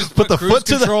just, I just put the cruise foot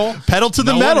to control. the pedal to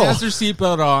the No metal. one has their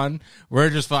seatbelt on. We're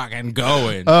just fucking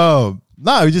going. Oh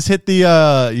no! We just hit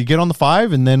the. You get on the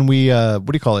 5, and then we. What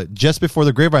do you call it? Just before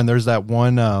the grapevine, there's that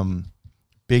one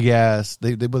big ass.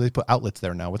 They put outlets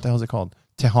there now. What the hell is it called?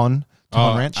 Tejon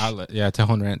Ranch. Outlet. Yeah,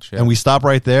 Tejon Ranch. Yeah. And we stop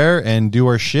right there and do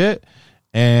our shit,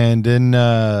 and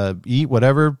then eat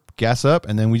whatever, gas up,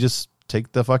 and then we just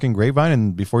take the fucking grapevine,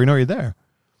 and before you know it, you're there.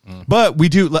 But we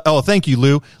do. Oh, thank you,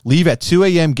 Lou. Leave at 2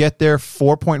 a.m. Get there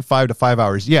 4.5 to 5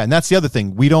 hours. Yeah, and that's the other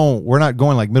thing. We're not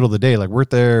going like middle of the day. Like we're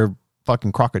there,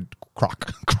 fucking croc.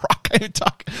 I didn't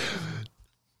talk.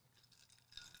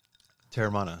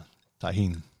 Terramana,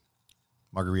 Tajín,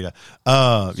 margarita.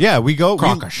 Yeah, we go.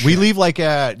 We leave like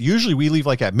usually we leave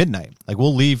like at midnight. Like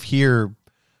we'll leave here,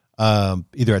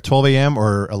 either at 12 a.m.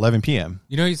 or 11 p.m.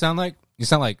 You know what you sound like? You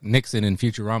sound like Nixon in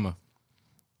Futurama.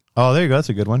 Oh, there you go. That's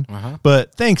a good one.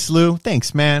 But thanks, Lou.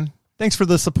 Thanks, man. Thanks for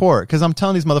the support. Because I'm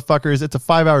telling these motherfuckers it's a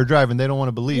 5-hour drive and they don't want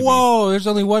to believe me. Whoa, there's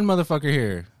only one motherfucker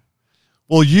here.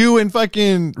 Well, you and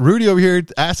fucking Rudy over here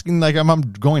asking like I'm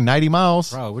going 90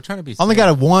 miles. Bro, we're trying to be I only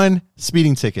got one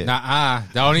speeding ticket. Nah,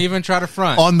 don't even try to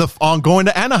front. On going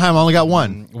to Anaheim, I only got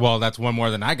one. Well, that's one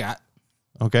more than I got.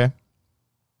 Okay.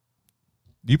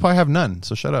 You probably have none,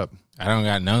 so shut up. I don't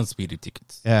got no speeding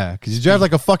tickets. Yeah, because you drive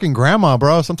like a fucking grandma,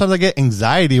 bro. Sometimes I get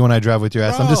anxiety when I drive with your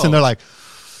ass. I'm just sitting there like,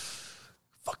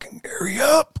 fucking hurry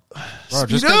up. Bro,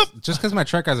 Speed up. just because my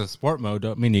truck has a sport mode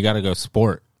don't mean you got to go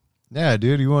sport. Yeah,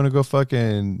 dude, you want to go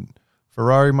fucking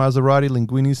Ferrari, Maserati,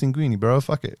 Linguini, bro?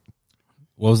 Fuck it.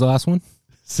 What was the last one?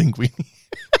 Linguini.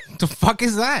 The fuck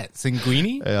is that?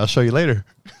 Sanguini? Hey, I'll show you later.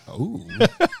 Ooh.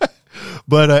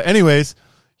 But anyways,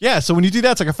 yeah, so when you do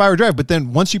that, it's like a 5-hour drive. But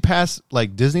then once you pass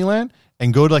like Disneyland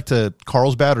and go to like to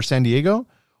Carlsbad or San Diego,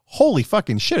 holy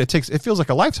fucking shit, it feels like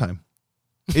a lifetime.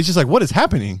 It's just like, what is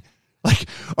happening? Like,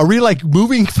 are we like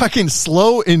moving fucking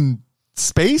slow in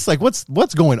space? Like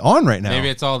what's going on right now? Maybe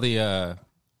it's all the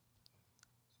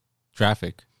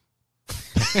traffic.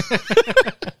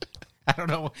 I don't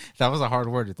know. That was a hard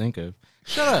word to think of.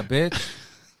 Shut up, bitch.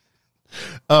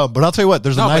 But I'll tell you what,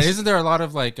 there's a nice. But isn't there a lot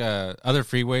of like other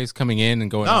freeways coming in and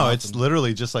going? No, off it's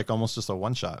literally just like almost just a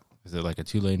one shot. Is it like a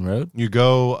 2-lane road? You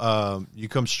go, you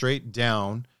come straight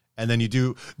down, and then you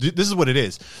do. This is what it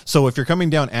is. So if you're coming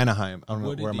down Anaheim, I don't know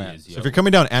What where it am I at. is, So yo. if you're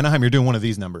coming down Anaheim, you're doing one of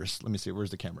these numbers. Let me see.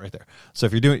 Where's the camera? Right there. So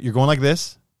if you're going like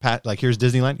this. Like here's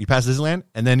Disneyland. You pass Disneyland,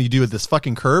 and then you do this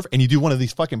fucking curve, and you do one of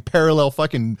these fucking parallel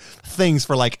fucking things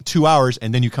for like 2 hours,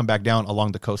 and then you come back down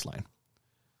along the coastline.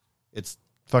 It's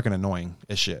fucking annoying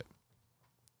as shit.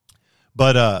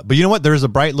 But you know what? There's a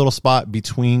bright little spot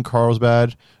between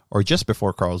Carlsbad or just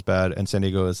before Carlsbad and San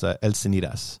Diego is El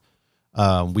Cenidas.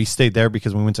 We stayed there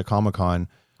because we went to Comic-Con.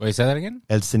 Wait, say that again.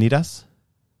 El Cenidas.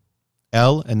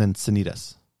 El and then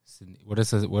Cenidas. What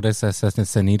is a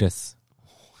Sanitas?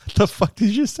 What the fuck did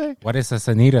you just say? What is a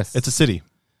Sanitas? It's a city.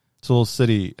 It's a little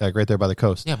city like right there by the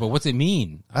coast. Yeah, but what's it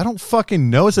mean? I don't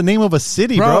fucking know. It's the name of a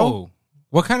city, bro.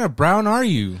 What kind of brown are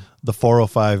you? The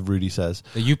 405, Rudy says.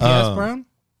 The UPS brown?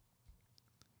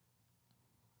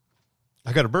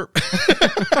 I got a burp.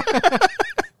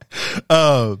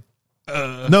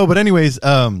 No, but anyways,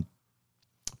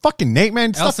 Fucking Nate,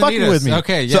 man, stop fucking Encinitas. with me.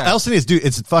 Okay, So yeah. Encinitas, dude,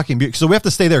 it's fucking beautiful. So we have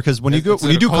to stay there because when you Is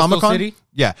it do a coastal Comic Con, city?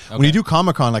 yeah, when you do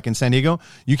Comic Con like in San Diego,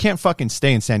 you can't fucking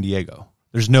stay in San Diego.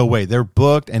 There's no way. They're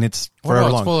booked and it's forever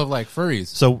It's long. full of like furries.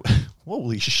 So,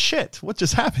 holy shit, what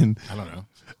just happened? I don't know.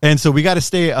 And so we got to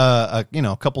stay, a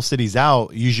couple cities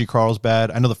out. Usually Carlsbad.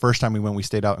 I know the first time we went, we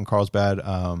stayed out in Carlsbad.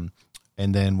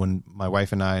 And then when my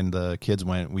wife and I and the kids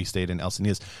went, we stayed in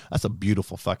Encinitas. That's a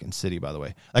beautiful fucking city, by the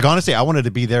way. Like, honestly, I wanted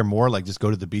to be there more, like just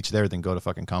go to the beach there than go to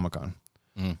fucking Comic-Con.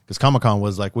 Because Comic-Con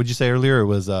was like, what'd you say earlier? It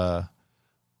was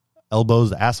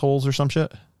elbows, assholes or some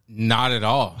shit? Not at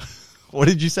all. What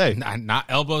did you say? Not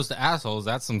elbows to assholes.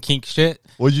 That's some kink shit.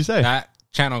 What'd you say? That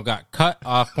channel got cut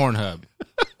off Pornhub.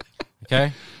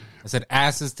 Okay? I said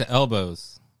asses to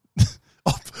elbows.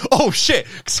 Oh, shit.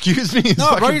 Excuse me. It's No,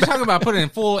 bro, fucking you're talking about putting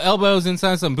full elbows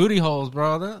inside some booty holes,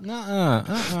 bro.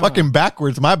 fucking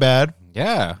backwards. My bad.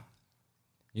 Yeah.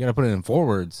 You got to put it in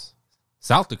forwards.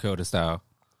 South Dakota style.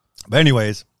 But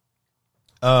anyways,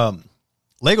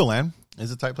 Legoland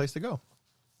is a tight place to go.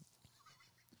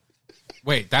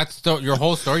 Wait, that's your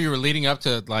whole story? You were leading up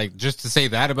to, like, just to say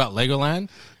that about Legoland?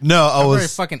 No, I Very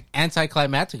was. fucking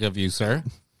anticlimactic of you, sir.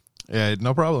 Yeah,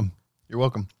 no problem. You're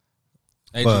welcome.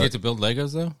 Hey, did you get to build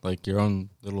Legos, though? Like your own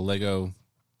little Lego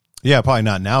Yeah, probably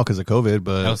not now because of COVID,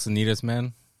 but Encinitas,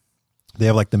 man? they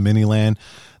have like the mini land.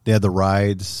 They had the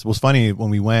rides. It was funny when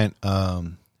we went.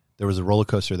 There was a roller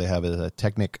coaster. They have a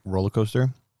Technic roller coaster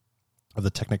of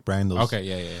the Technic brand. Those, Okay,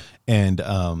 yeah.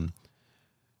 And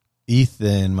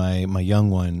Ethan, my young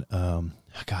one, God,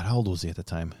 how old was he at the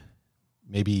time?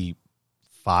 Maybe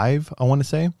 5, I want to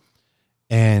say.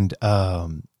 And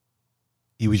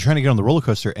he was trying to get on the roller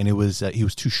coaster, and it was he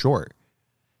was too short.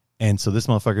 And so this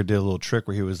motherfucker did a little trick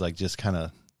where he was like just kind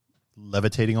of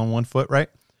levitating on one foot, right?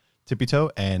 Tippy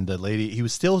toe. And the lady, he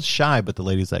was still shy, but the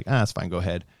lady's like, it's fine, go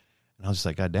ahead. And I was just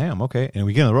like, God damn, okay. And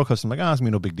we get on the roller coaster, I'm like, it's gonna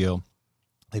be no big deal.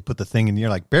 They put the thing in the air,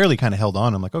 like barely kind of held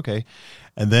on. I'm like, okay.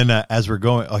 And then as we're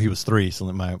going, he was 3, so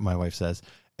my wife says.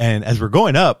 And as we're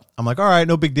going up, I'm like, all right,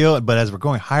 no big deal. But as we're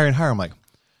going higher and higher, I'm like,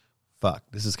 fuck,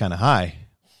 this is kind of high.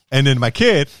 And then my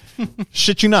kid,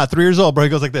 shit you not, 3 years old, bro,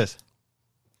 he goes like this.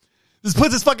 Just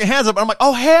puts his fucking hands up. And I'm like,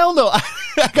 oh, hell no. I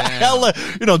got hella,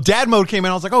 dad mode came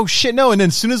in. I was like, oh, shit, no. And then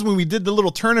as soon as when we did the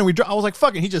little turn and I was like,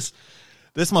 fucking, this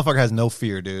motherfucker has no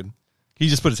fear, dude. He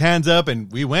just put his hands up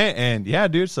and we went. And yeah,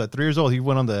 dude, so at 3 years old, he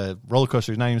went on the roller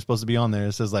coaster. He's not even supposed to be on there.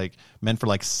 It says like meant for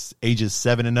like ages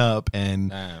 7 and up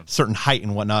and certain height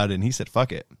and whatnot. And he said,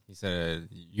 fuck it. He said,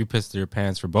 you pissed your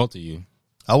pants for both of you.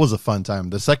 That was a fun time.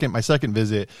 My second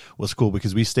visit was cool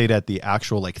because we stayed at the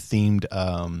actual like themed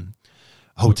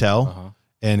hotel,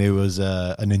 and it was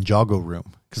a Ninjago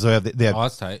room because they have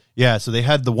that's tight. Yeah, so they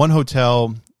had the one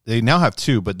hotel. They now have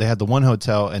 2, but they had the one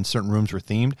hotel and certain rooms were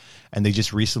themed, and they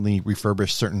just recently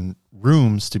refurbished certain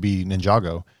rooms to be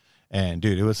Ninjago. And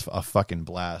dude, it was a fucking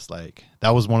blast. Like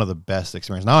that was one of the best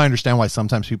experiences. Now I understand why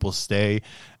sometimes people stay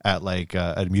at like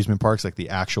at amusement parks, like the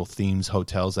actual themes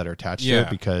hotels that are attached to it,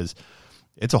 because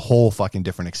it's a whole fucking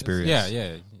different experience.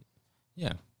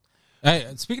 Yeah. Hey,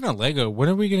 speaking of Lego, when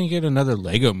are we going to get another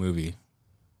Lego movie?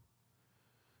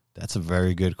 That's a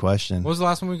very good question. What was the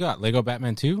last one we got? Lego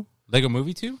Batman 2? Lego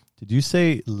Movie 2? Did you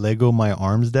say Lego My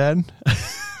Arms, Dad?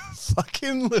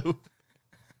 Fucking Lou.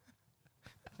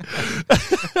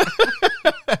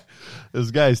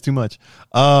 This guy is too much.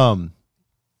 Lego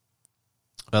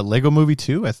Movie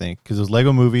 2, I think, because it was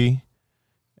Lego Movie,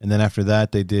 and then after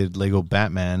that they did Lego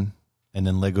Batman, and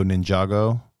then Lego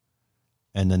Ninjago,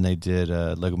 and then they did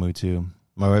Lego Movie 2.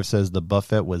 My wife says the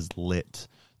buffet was lit.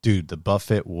 Dude, the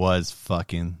buffet was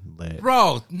fucking lit.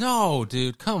 Bro, no,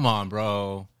 dude. Come on,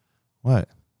 bro. What?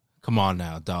 Come on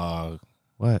now, dog.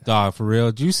 What? Dog, for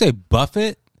real? Did you say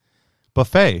Buffett?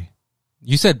 Buffet.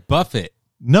 You said Buffett.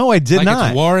 No, I did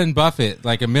not. It's Warren Buffett,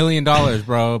 like $1 million,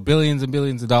 bro. Billions and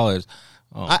billions of dollars.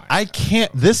 Oh I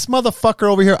can't. This motherfucker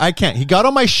over here, I can't. He got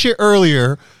on my shit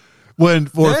earlier when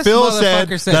Phil said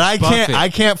that I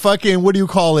can't fucking, what do you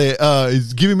call it?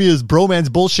 He's giving me his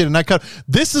bromance bullshit and I cut.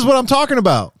 This is what I'm talking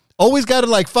about. Always got to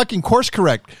like fucking course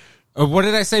correct. What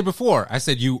did I say before? I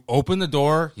said, you open the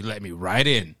door, you let me right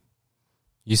in.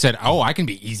 You said, I can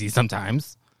be easy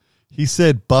sometimes. He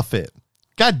said Buffett.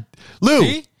 God, Lou,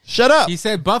 See? Shut up. He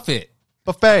said Buffett.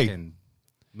 Buffet. Fucking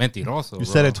mentiroso. You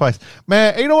said it twice.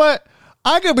 Man, you know what?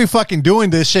 I could be fucking doing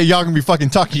this shit. Y'all gonna be fucking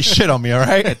talking shit on me, all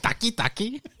right?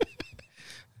 Taki.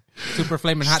 Super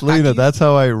flaming hot Selena, Takis. that's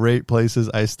how I rate places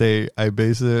I stay. I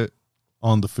base it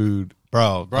on the food.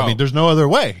 Bro. I mean, there's no other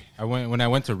way. When I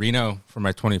went to Reno for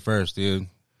my 21st, dude,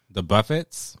 the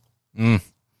Buffets.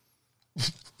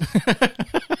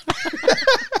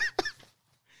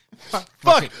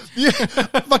 Fuck. Yeah.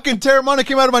 Fucking Terramana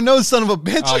came out of my nose, son of a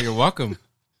bitch. Oh, you're welcome.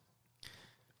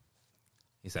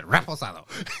 He said reposado.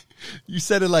 You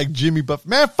said it like Jimmy Buff.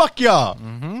 Man, fuck y'all.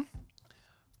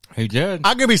 He did.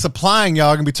 I'm going to be supplying y'all.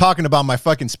 I'm going to be talking about my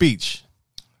fucking speech.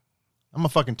 I'm going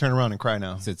to fucking turn around and cry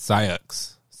now. He said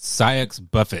Syux. Syux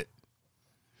Buffett.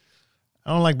 I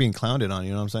don't like being clowned on,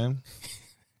 you know what I'm saying?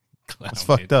 Clown, It's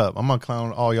fucked up. I'm going to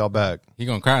clown all y'all back. He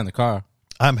gonna cry in the car.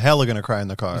 I'm hella going to cry in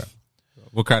the car.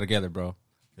 We'll cry together, bro.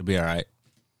 It'll be all right.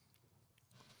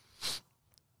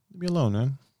 Leave me alone,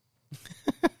 man.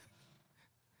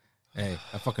 Hey,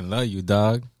 I fucking love you,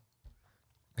 dog.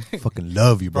 Fucking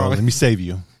love you, bro. Bro. Let me save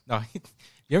you. No,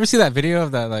 you ever see that video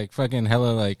of that like fucking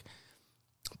hella like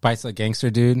bites a gangster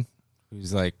dude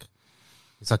who's like,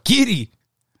 it's a kitty.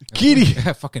 Kitty.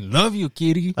 I fucking love you,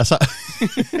 kitty. That's how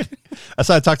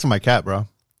I talk to my cat, bro.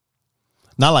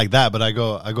 Not like that, but I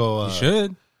go. You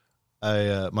should.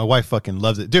 My wife fucking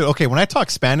loves it, dude. Okay, when I talk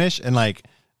Spanish and like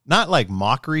not like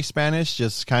mockery Spanish,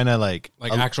 just kind of like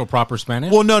Actual proper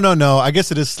Spanish. Well, no. I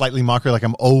guess it is slightly mockery. Like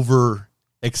I'm over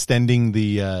extending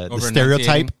the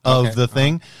stereotype of the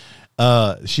thing.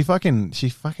 She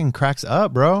fucking cracks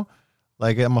up, bro.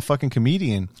 Like I'm a fucking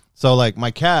comedian. So like my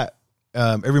cat,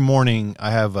 every morning I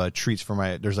have treats for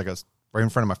there's like right in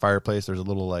front of my fireplace. There's a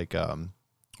little like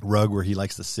rug where he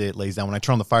likes to sit, lays down. When I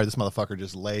turn on the fire, this motherfucker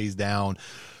just lays down,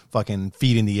 fucking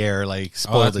feet in the air, like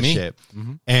spoil the shit.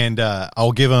 Mm-hmm. And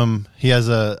I'll give him. I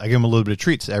give him a little bit of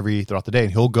treats throughout the day,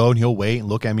 and he'll go and he'll wait and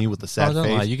look at me with a sad face.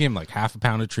 Lie. You gave him like half a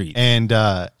pound of treats, and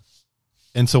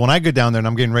so when I go down there and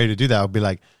I'm getting ready to do that, I'll be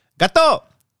like, "Gato,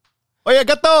 oye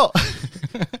gato,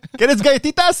 ¿quieres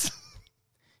galletitas?"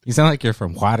 You sound like you're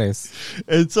from Juarez.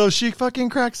 And so she fucking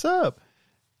cracks up.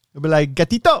 I'll be like,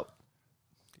 "Gatito."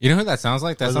 You know who that sounds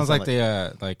like? That sounds like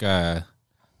the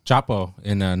Chapo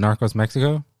in Narcos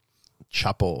Mexico.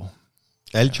 Chapo.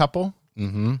 El Chapo?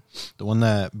 Mm-hmm. The one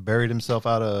that buried himself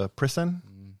out of prison?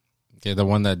 Yeah, the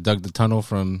one that dug the tunnel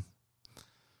from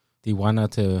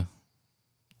Tijuana to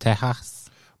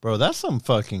Texas. Bro, that's some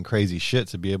fucking crazy shit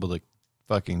to be able to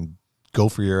fucking go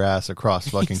for your ass across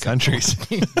fucking countries.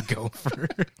 Go for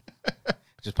it.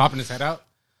 Just popping his head out.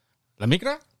 La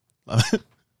migra?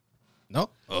 No.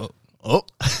 Oh.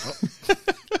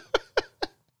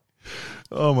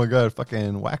 Oh my god,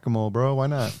 fucking whack-a-mole, bro. Why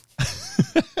not?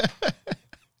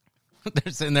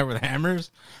 They're sitting there with hammers.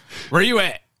 Where you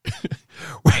at?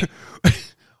 Where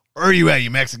are you at, you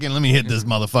Mexican? Let me hit this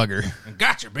motherfucker.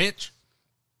 Gotcha, bitch.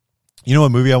 You know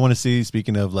what movie I want to see,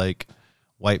 speaking of like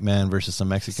white man versus some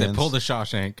Mexicans? Said, pull the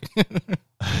Shawshank.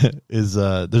 Is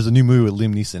there's a new movie with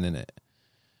Liam Neeson in it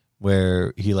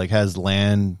where he like has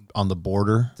land on the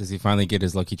border. Does he finally get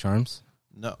his Lucky Charms?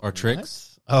 No. Or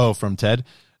tricks? What? Oh, from Ted?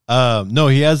 No,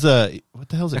 he has what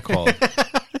the hell is it called?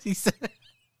 He said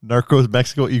Narcos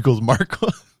Mexico equals Marco.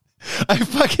 I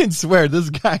fucking swear, this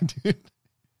guy, dude.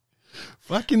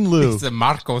 Fucking Lou. He said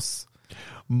Marcos.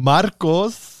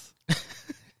 Marcos.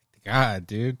 God,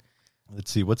 dude.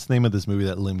 Let's see, what's the name of this movie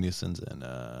that Liam Neeson's in?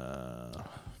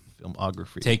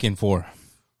 Filmography. Taken 4.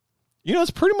 You know,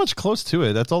 it's pretty much close to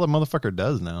it. That's all the motherfucker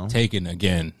does now. Taken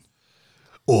again.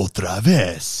 Otra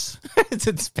vez. It's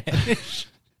in Spanish.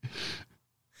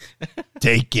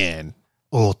 Taken.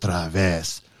 Otra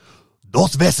vez.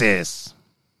 Dos veces.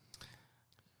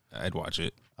 I'd watch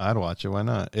it. I'd watch it. Why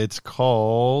not? It's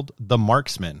called The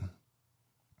Marksman.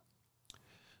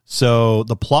 So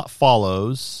the plot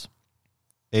follows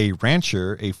a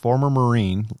rancher, a former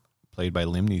Marine, played by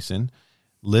Liam Neeson,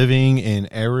 living in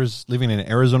an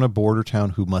Arizona border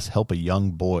town who must help a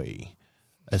young boy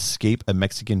escape a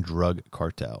Mexican drug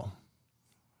cartel.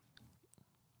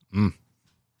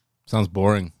 Sounds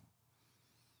boring.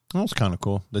 That was kind of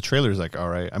cool. The trailer's like, all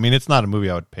right. I mean, it's not a movie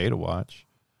I would pay to watch.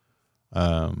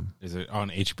 Is it on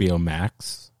HBO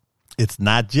Max? It's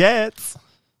not yet.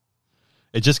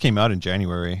 It just came out in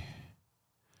January.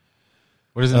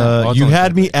 What is it? You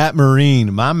had me at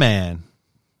Marine, my man.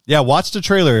 Yeah, watch the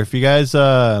trailer. If you guys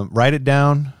write it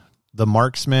down, The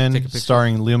Marksman,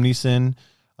 starring Liam Neeson.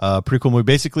 Pretty cool movie.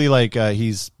 Basically, like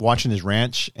he's watching his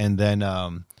ranch, and then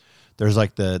there's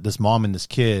like this mom and this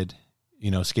kid,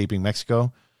 escaping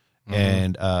Mexico,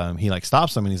 and he like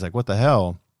stops them, and he's like, "What the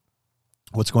hell?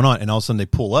 What's going on?" And all of a sudden, they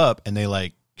pull up and they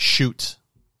like shoot.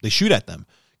 They shoot at them,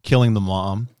 killing the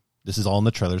mom. This is all in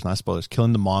the trailers, not spoilers.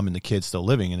 Killing the mom and the kid's still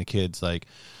living, and the kid's like,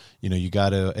 you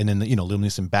gotta, and then Liam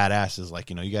Neeson badass is like,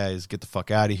 you guys get the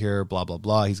fuck out of here, blah blah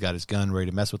blah. He's got his gun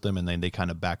ready to mess with them, and then they kind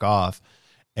of back off,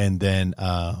 and then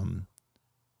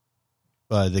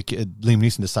the kid, Liam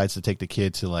Neeson decides to take the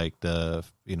kid to like the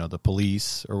the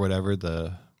police or whatever,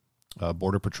 the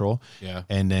Border Patrol. Yeah.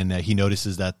 And then he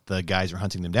notices that the guys are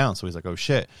hunting them down. So he's like, oh,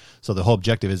 shit. So the whole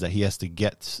objective is that he has to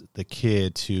get the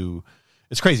kid to...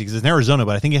 It's crazy because it's in Arizona,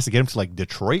 but I think he has to get him to like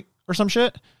Detroit or some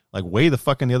shit. Like way the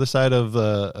fuck on the other side of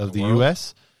the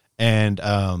U.S.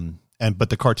 But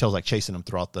the cartel's like chasing him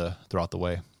throughout the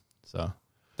way. So...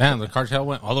 Damn, the cartel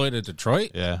went all the way to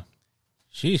Detroit? Yeah.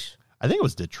 Sheesh. I think it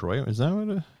was Detroit. Is that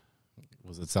what it...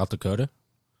 Was it South Dakota?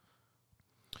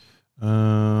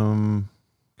 Because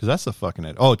that's the fucking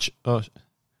it.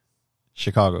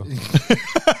 Chicago.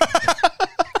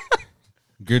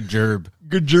 Good gerb.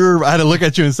 Good job. I had to look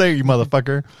at you and say, you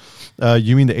motherfucker.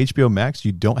 You mean the HBO Max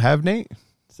you don't have, Nate?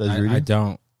 Says I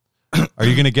don't. Are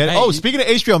you gonna get it? Hey, Oh, speaking of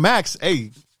HBO Max,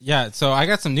 hey. Yeah, so I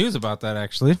got some news about that,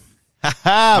 actually.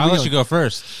 I'll I'll let you go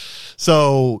first.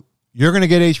 So you're gonna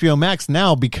get HBO Max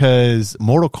now because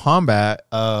Mortal Kombat.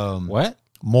 What?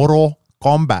 Mortal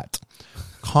Kombat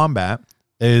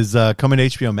is coming to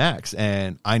HBO Max,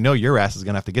 and I know your ass is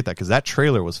gonna have to get that because that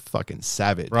trailer was fucking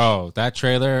savage, Bro, that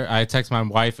trailer, I texted my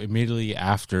wife immediately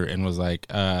after and was like,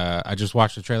 I just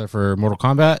watched the trailer for Mortal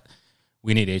Kombat.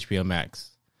 We need HBO Max.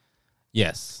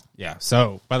 Yes. Yeah.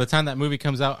 So by the time that movie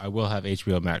comes out, I will have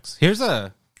HBO Max. Here's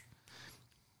a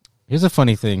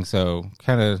funny thing. So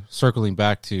kind of circling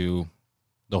back to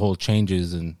the whole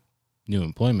changes in new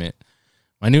employment.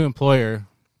 My new employer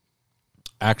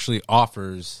actually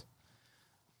offers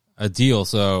a deal.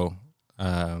 So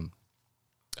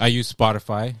I use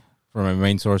Spotify for my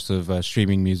main source of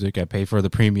streaming music. I pay for the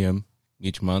premium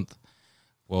each month.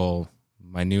 Well,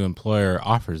 my new employer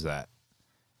offers that.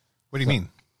 What do you mean?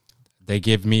 They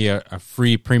give me a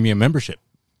free premium membership.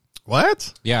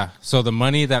 What? Yeah. So the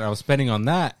money that I was spending on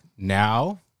that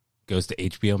now goes to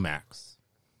HBO Max.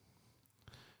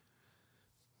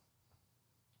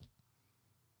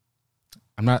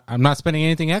 I'm not spending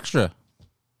anything extra.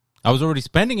 I was already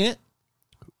spending it.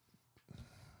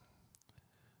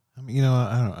 I mean, you know,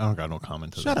 I don't got no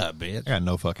comment to that. Shut up, bitch. I got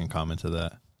no fucking comment to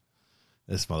that.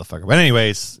 This motherfucker. But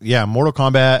anyways, yeah, Mortal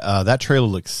Kombat. That trailer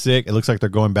looks sick. It looks like they're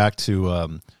going back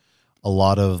to a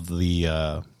lot of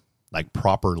the like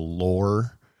proper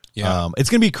lore. Yeah. It's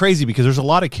gonna be crazy because there's a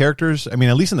lot of characters. I mean,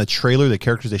 at least in the trailer, the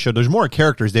characters they showed. There's more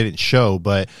characters they didn't show,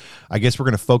 but I guess we're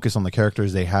gonna focus on the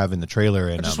characters they have in the trailer.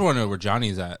 And I just want to know where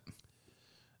Johnny's at.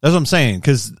 that's what I'm saying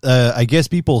because I guess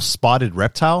people spotted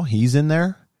Reptile. He's in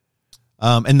there.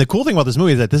 And the cool thing about this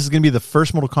movie is that this is going to be the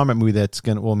first Mortal Kombat movie that's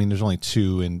going to, well, I mean, there's only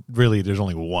two, and really there's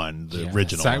only one, the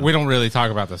original one. We don't really talk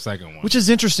about the second one. Which is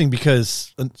interesting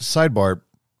because, sidebar,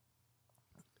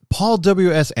 Paul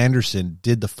W.S. Anderson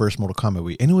did the first Mortal Kombat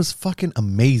movie, and it was fucking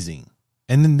amazing.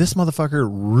 And then this motherfucker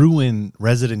ruined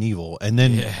Resident Evil, and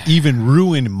then even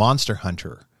ruined Monster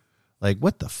Hunter. Like,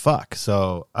 what the fuck?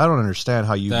 So, I don't understand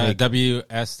how you make...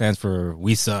 WS stands for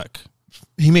We Suck.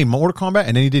 He made Mortal Kombat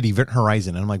and then he did Event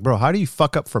Horizon. And I'm like, bro, how do you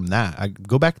fuck up from that? I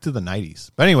go back to the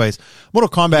 90s. But anyways, Mortal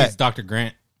Kombat He's Dr.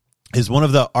 Grant is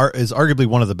arguably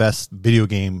one of the best video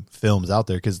game films out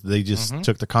there because they just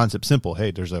took the concept simple.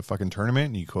 Hey, there's a fucking tournament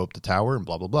and you go up the tower and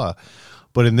blah, blah, blah.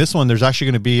 But in this one, there's actually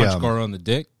going to be Punch Goro on the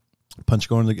dick. Punch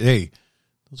Goro on the... Hey,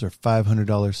 those are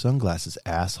 $500 sunglasses,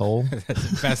 asshole.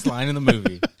 That's the best line in the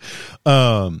movie.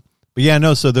 But yeah,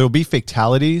 no, so there'll be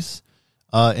fatalities.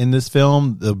 In this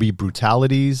film, there'll be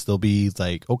brutalities. There'll be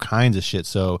like all kinds of shit.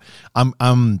 So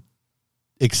I'm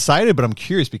excited, but I'm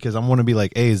curious because I want to be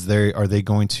like, hey, are they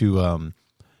going to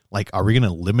like, are we going to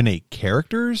eliminate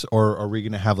characters or are we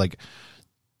going to have like,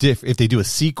 if they do a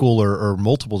sequel or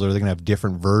multiples, are they going to have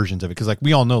different versions of it? Because like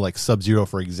we all know, like Sub-Zero,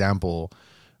 for example,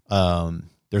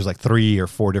 there's like 3 or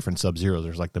 4 different Sub-Zeros.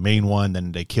 There's like the main one,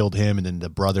 then they killed him, and then the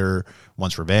brother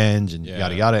wants revenge, and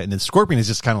yada yada. And then Scorpion is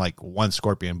just kind of like one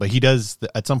Scorpion, but he does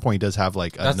at some point he does have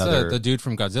like That's another. the dude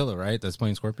from Godzilla, right? That's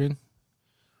playing Scorpion,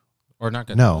 or not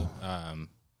Godzilla? No.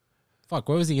 Fuck,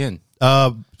 what was he in?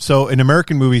 So in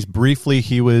American movies, briefly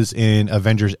he was in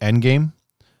Avengers Endgame.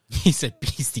 He said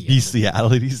beastie.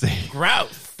 Bestialities.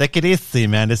 Gross. Take it easy,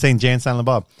 man. This ain't Jay and Silent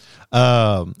Bob.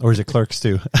 Or is it Clerks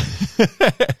too?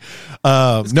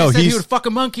 No, he would fuck a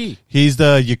monkey. He's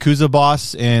the Yakuza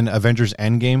boss in Avengers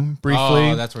Endgame.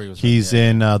 Briefly, Oh, that's where he was. He's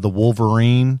in the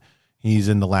Wolverine. He's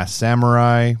in the Last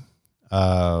Samurai.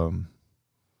 Fuck,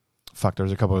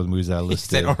 there's a couple of movies that I He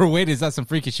listed. said, "Oh wait, is that some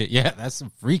freaky shit?" Yeah, that's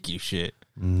some freaky shit.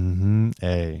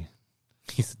 Hey,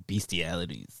 He's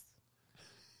bestialities.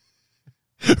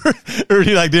 or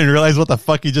he like didn't realize what the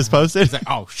fuck he just posted. He's like,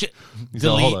 "Oh shit, He's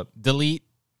like, hold up. delete."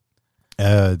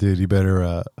 Dude, you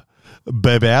better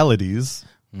babalities,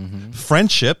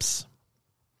 friendships.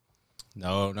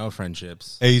 No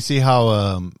friendships. Hey, you see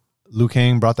how Liu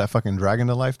Kang brought that fucking dragon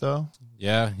to life though?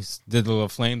 Yeah, he did the little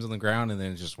flames on the ground, and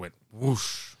then it just went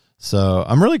whoosh. So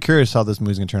I'm really curious how this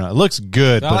movie's gonna turn out. It looks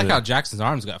good. I like how Jackson's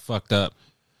arms got fucked up.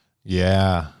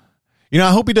 Yeah.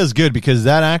 I hope he does good because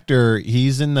that actor,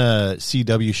 he's in the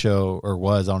CW show, or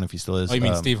was. I don't know if he still is. Oh, you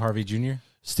mean Steve Harvey Jr.?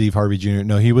 Steve Harvey Jr.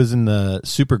 No, he was in the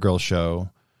Supergirl show,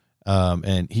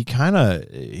 and he kind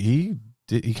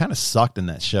of sucked in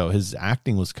that show. His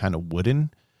acting was kind of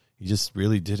wooden. He just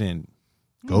really didn't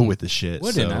go with the shit.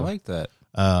 Wooden, so, I like that.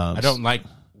 I don't like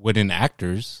wooden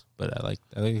actors, but I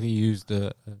think he used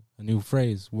a new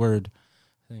word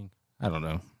thing. I don't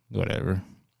know. Whatever.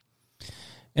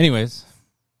 Anyways.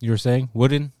 You were saying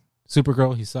Wooden,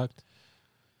 Supergirl, he sucked.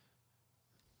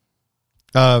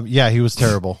 Yeah, he was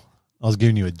terrible. I was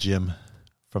giving you a Jim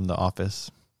from The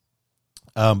Office.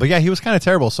 But yeah, he was kind of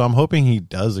terrible. So I'm hoping he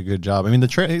does a good job. I mean,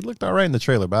 he looked all right in the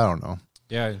trailer, but I don't know.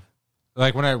 Yeah,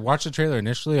 like when I watched the trailer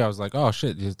initially, I was like, "Oh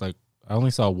shit!" He's like, I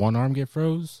only saw one arm get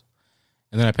froze,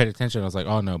 and then I paid attention. I was like,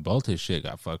 "Oh no, both his shit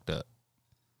got fucked up."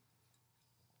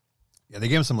 Yeah, they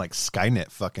gave him some like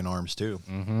Skynet fucking arms too.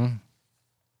 Mm-hmm.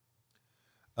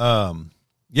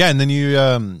 Yeah, and then you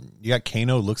got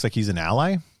Kano. Looks like he's an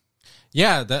ally.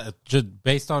 Yeah, that just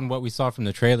based on what we saw from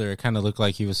the trailer, it kind of looked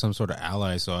like he was some sort of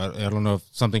ally. So I don't know if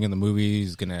something in the movie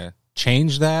is gonna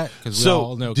change that. Because we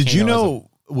all know. Did Kano you know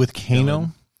with Kano?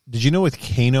 villain. Did you know with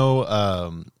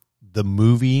Kano, the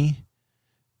movie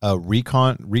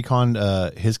recon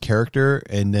his character,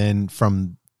 and then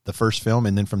from the first film,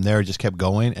 and then from there it just kept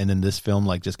going, and then this film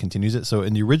like just continues it. So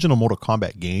in the original Mortal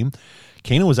Kombat game,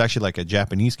 Kano was actually like a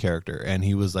Japanese character, and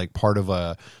he was like part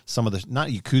of some of the, not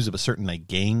Yakuza, but certain like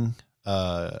gang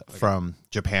from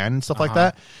Japan and stuff like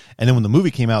that. And then when the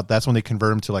movie came out, that's when they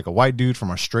converted him to like a white dude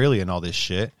from Australia and all this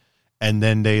shit. And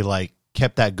then they like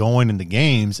kept that going in the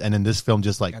games, and then this film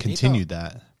just like continued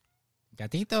that.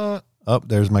 Gatito. Oh,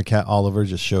 there's my cat Oliver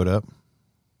just showed up.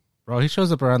 Bro, he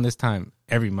shows up around this time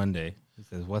every Monday. He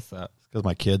says, "What's up?" Because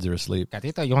my kids are asleep.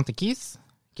 Gatito, you want the keys?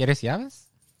 ¿Quieres llaves?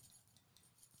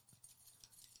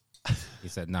 He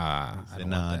said, "Nah, I don't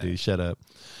want that." Dude, shut up.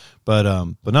 But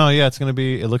no, yeah, it's gonna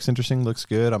be. It looks interesting, looks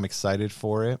good. I'm excited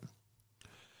for it.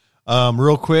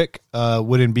 Real quick,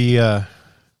 wouldn't be a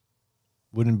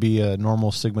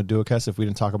normal Sigma Duocast if we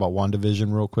didn't talk about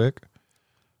WandaVision real quick.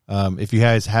 If you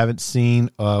guys haven't seen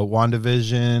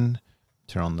WandaVision,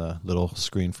 turn on the little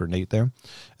screen for Nate there.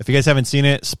 If you guys haven't seen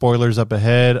it, spoilers up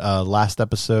ahead. Last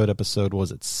episode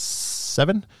was it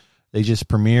 7? They just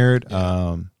premiered.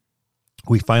 Yeah.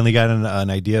 We finally got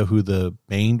an idea who the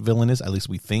main villain is. At least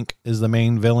we think is the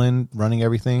main villain running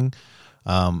everything.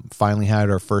 Finally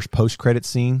had our first post-credit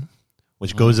scene,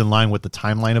 which goes in line with the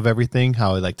timeline of everything,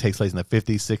 how it like takes place in the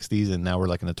 50s, 60s, and now we're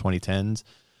like in the 2010s.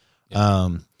 Yeah.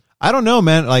 I don't know,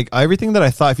 man. Like everything that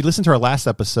I thought, if you listen to our last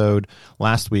episode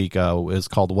last week, is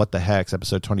called What the Hex,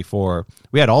 episode 24.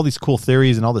 We had all these cool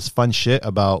theories and all this fun shit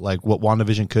about like what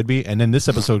WandaVision could be. And then this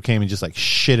episode came and just like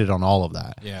shitted on all of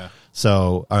that. Yeah.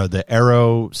 So the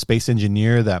Arrow space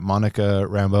engineer that Monica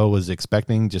Rambeau was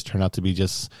expecting just turned out to be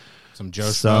just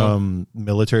some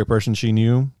military person she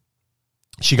knew.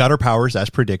 She got her powers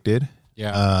as predicted.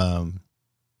 Yeah.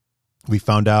 We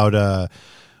found out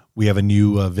we have a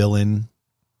new villain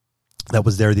that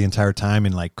was there the entire time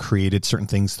and like created certain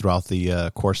things throughout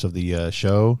the course of the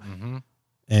show. Mm-hmm.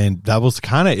 And that was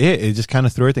kind of it. It just kind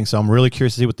of threw everything. So I'm really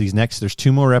curious to see what these next, there's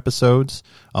 2 more episodes.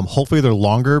 Hopefully they're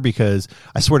longer because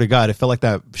I swear to God, it felt like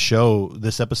that show,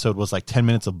 this episode was like 10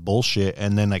 minutes of bullshit.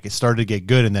 And then like it started to get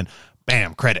good and then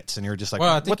bam, credits. And you're just like,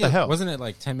 well, I think what the hell? Wasn't it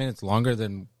like 10 minutes longer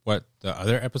than what the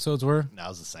other episodes were? No, it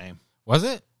was the same. Was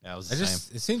it? Yeah, it was the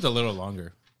same. It seemed a little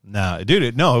longer. No, dude,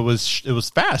 it was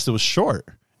fast. It was short.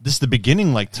 This the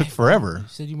beginning like took forever. You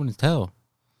said you wouldn't tell.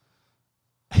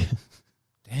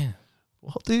 Damn.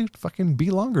 Well, dude, fucking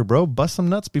be longer, bro. Bust some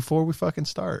nuts before we fucking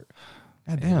start.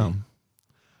 God damn.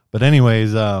 But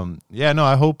anyways, yeah, no,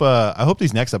 I hope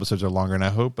these next episodes are longer, and I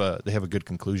hope they have a good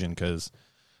conclusion because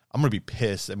I'm gonna be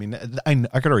pissed. I mean, I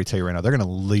could already tell you right now, they're gonna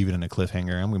leave it in a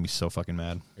cliffhanger. I'm gonna be so fucking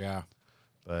mad. Yeah,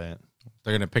 but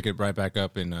they're gonna pick it right back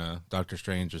up in Doctor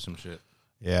Strange or some shit.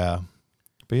 Yeah,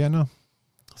 but yeah, no,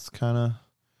 it's kind of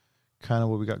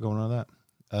what we got going on with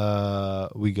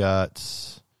that. We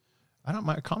got.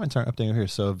 My comments aren't updating here.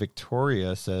 So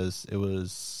Victoria says it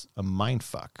was a mind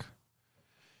fuck.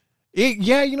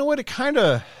 Yeah, you know what? It kind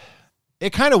of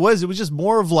was. It was just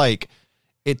more of like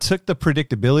it took the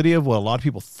predictability of what a lot of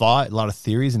people thought, a lot of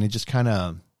theories, and it just kind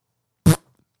of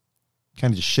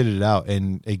just shitted it out,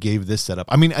 and it gave this setup.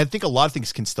 I mean, I think a lot of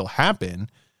things can still happen.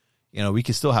 You know, we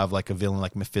could still have like a villain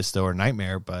like Mephisto or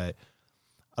Nightmare, but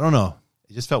I don't know.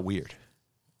 It just felt weird.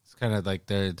 Kind of like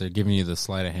they're giving you the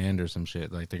sleight of hand or some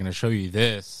shit. Like they're gonna show you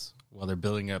this while they're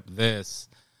building up this,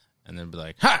 and then be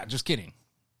like, "Ha! Just kidding."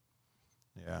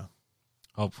 Yeah.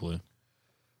 Hopefully.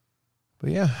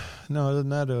 But yeah, no, other than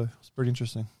that, it's pretty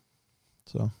interesting.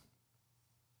 So,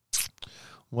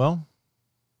 well,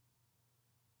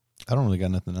 I don't really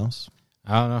got nothing else.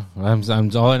 I don't know.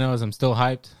 I'm all I know is I'm still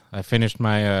hyped. I finished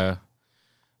my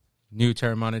new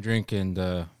Terramana drink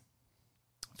and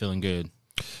feeling good.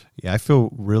 Yeah, I feel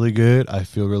really good. I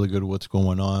feel really good what's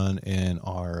going on in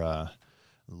our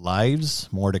lives.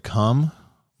 More to come.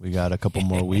 We got a couple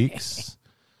more weeks.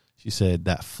 She said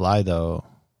that fly, though.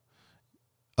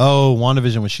 Oh,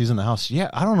 WandaVision when she's in the house. Yeah,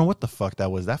 I don't know what the fuck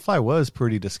that was. That fly was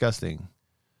pretty disgusting.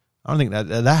 I don't think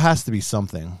that has to be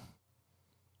something.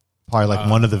 Probably like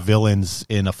one of the villains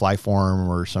in a fly form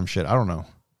or some shit. I don't know.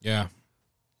 Yeah.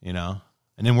 You know?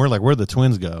 And then we're like, where'd the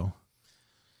twins go?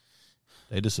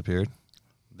 They disappeared.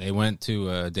 They went to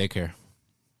daycare.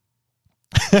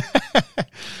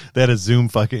 They had a Zoom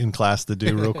fucking class to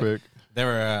do real quick. They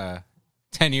were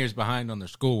 10 years behind on their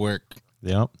schoolwork.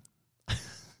 Yep.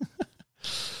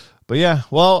 But yeah,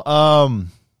 well,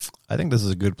 I think this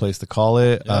is a good place to call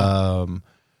it. Yeah.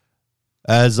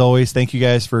 As always, thank you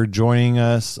guys for joining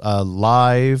us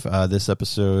live. This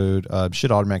episode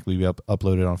should automatically be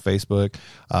uploaded on Facebook.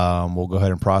 We'll go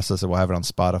ahead and process it. We'll have it on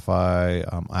Spotify,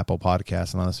 Apple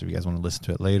Podcasts, and others if you guys want to listen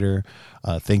to it later.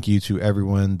 Thank you to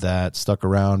everyone that stuck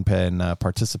around and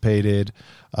participated.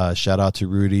 Shout out to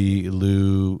Rudy,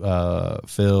 Lou,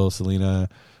 Phil, Selena,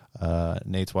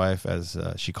 Nate's wife, as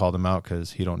she called him out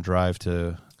because he don't drive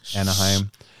to Anaheim.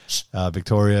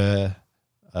 Victoria.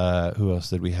 Who else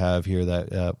did we have here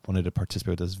that wanted to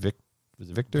participate with us? Was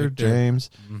it Victor? James?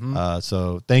 Mm-hmm.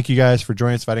 So thank you guys for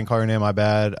joining us. If I didn't call your name, my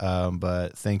bad.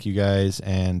 But thank you guys,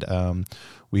 and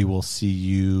we will see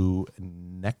you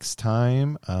next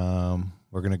time.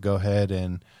 We're going to go ahead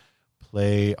and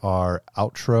play our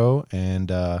outro,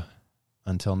 and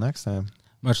until next time.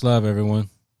 Much love, everyone.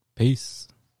 Peace.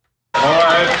 All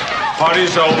right,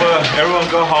 party's over. Everyone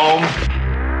go home.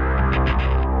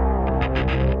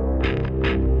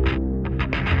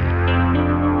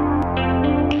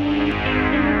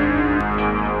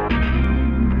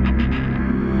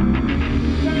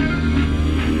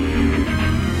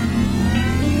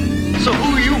 So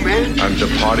who are you, man? I'm the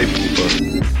party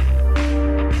pooper.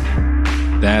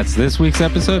 That's this week's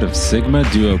episode of Sigma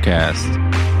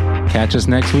Duocast. Catch us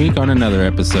next week on another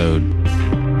episode.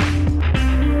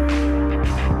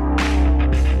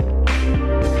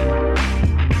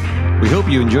 We hope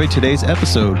you enjoyed today's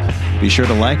episode. Be sure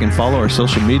to like and follow our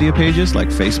social media pages like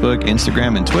Facebook,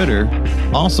 Instagram, and Twitter.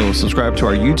 Also, subscribe to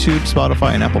our YouTube,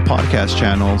 Spotify, and Apple Podcast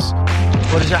channels.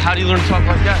 What is that? How do you learn to talk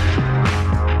like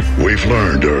that? We've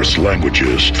learned Earth's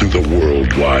languages through the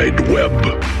World Wide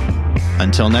Web.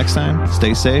 Until next time,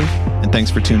 stay safe, and thanks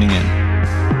for tuning in.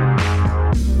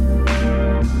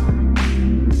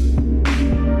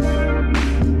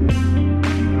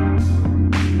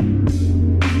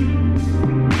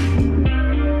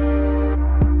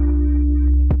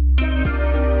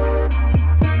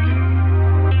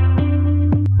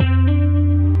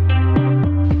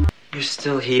 You're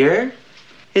still here?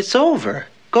 It's over.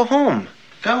 Go home.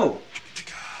 Go.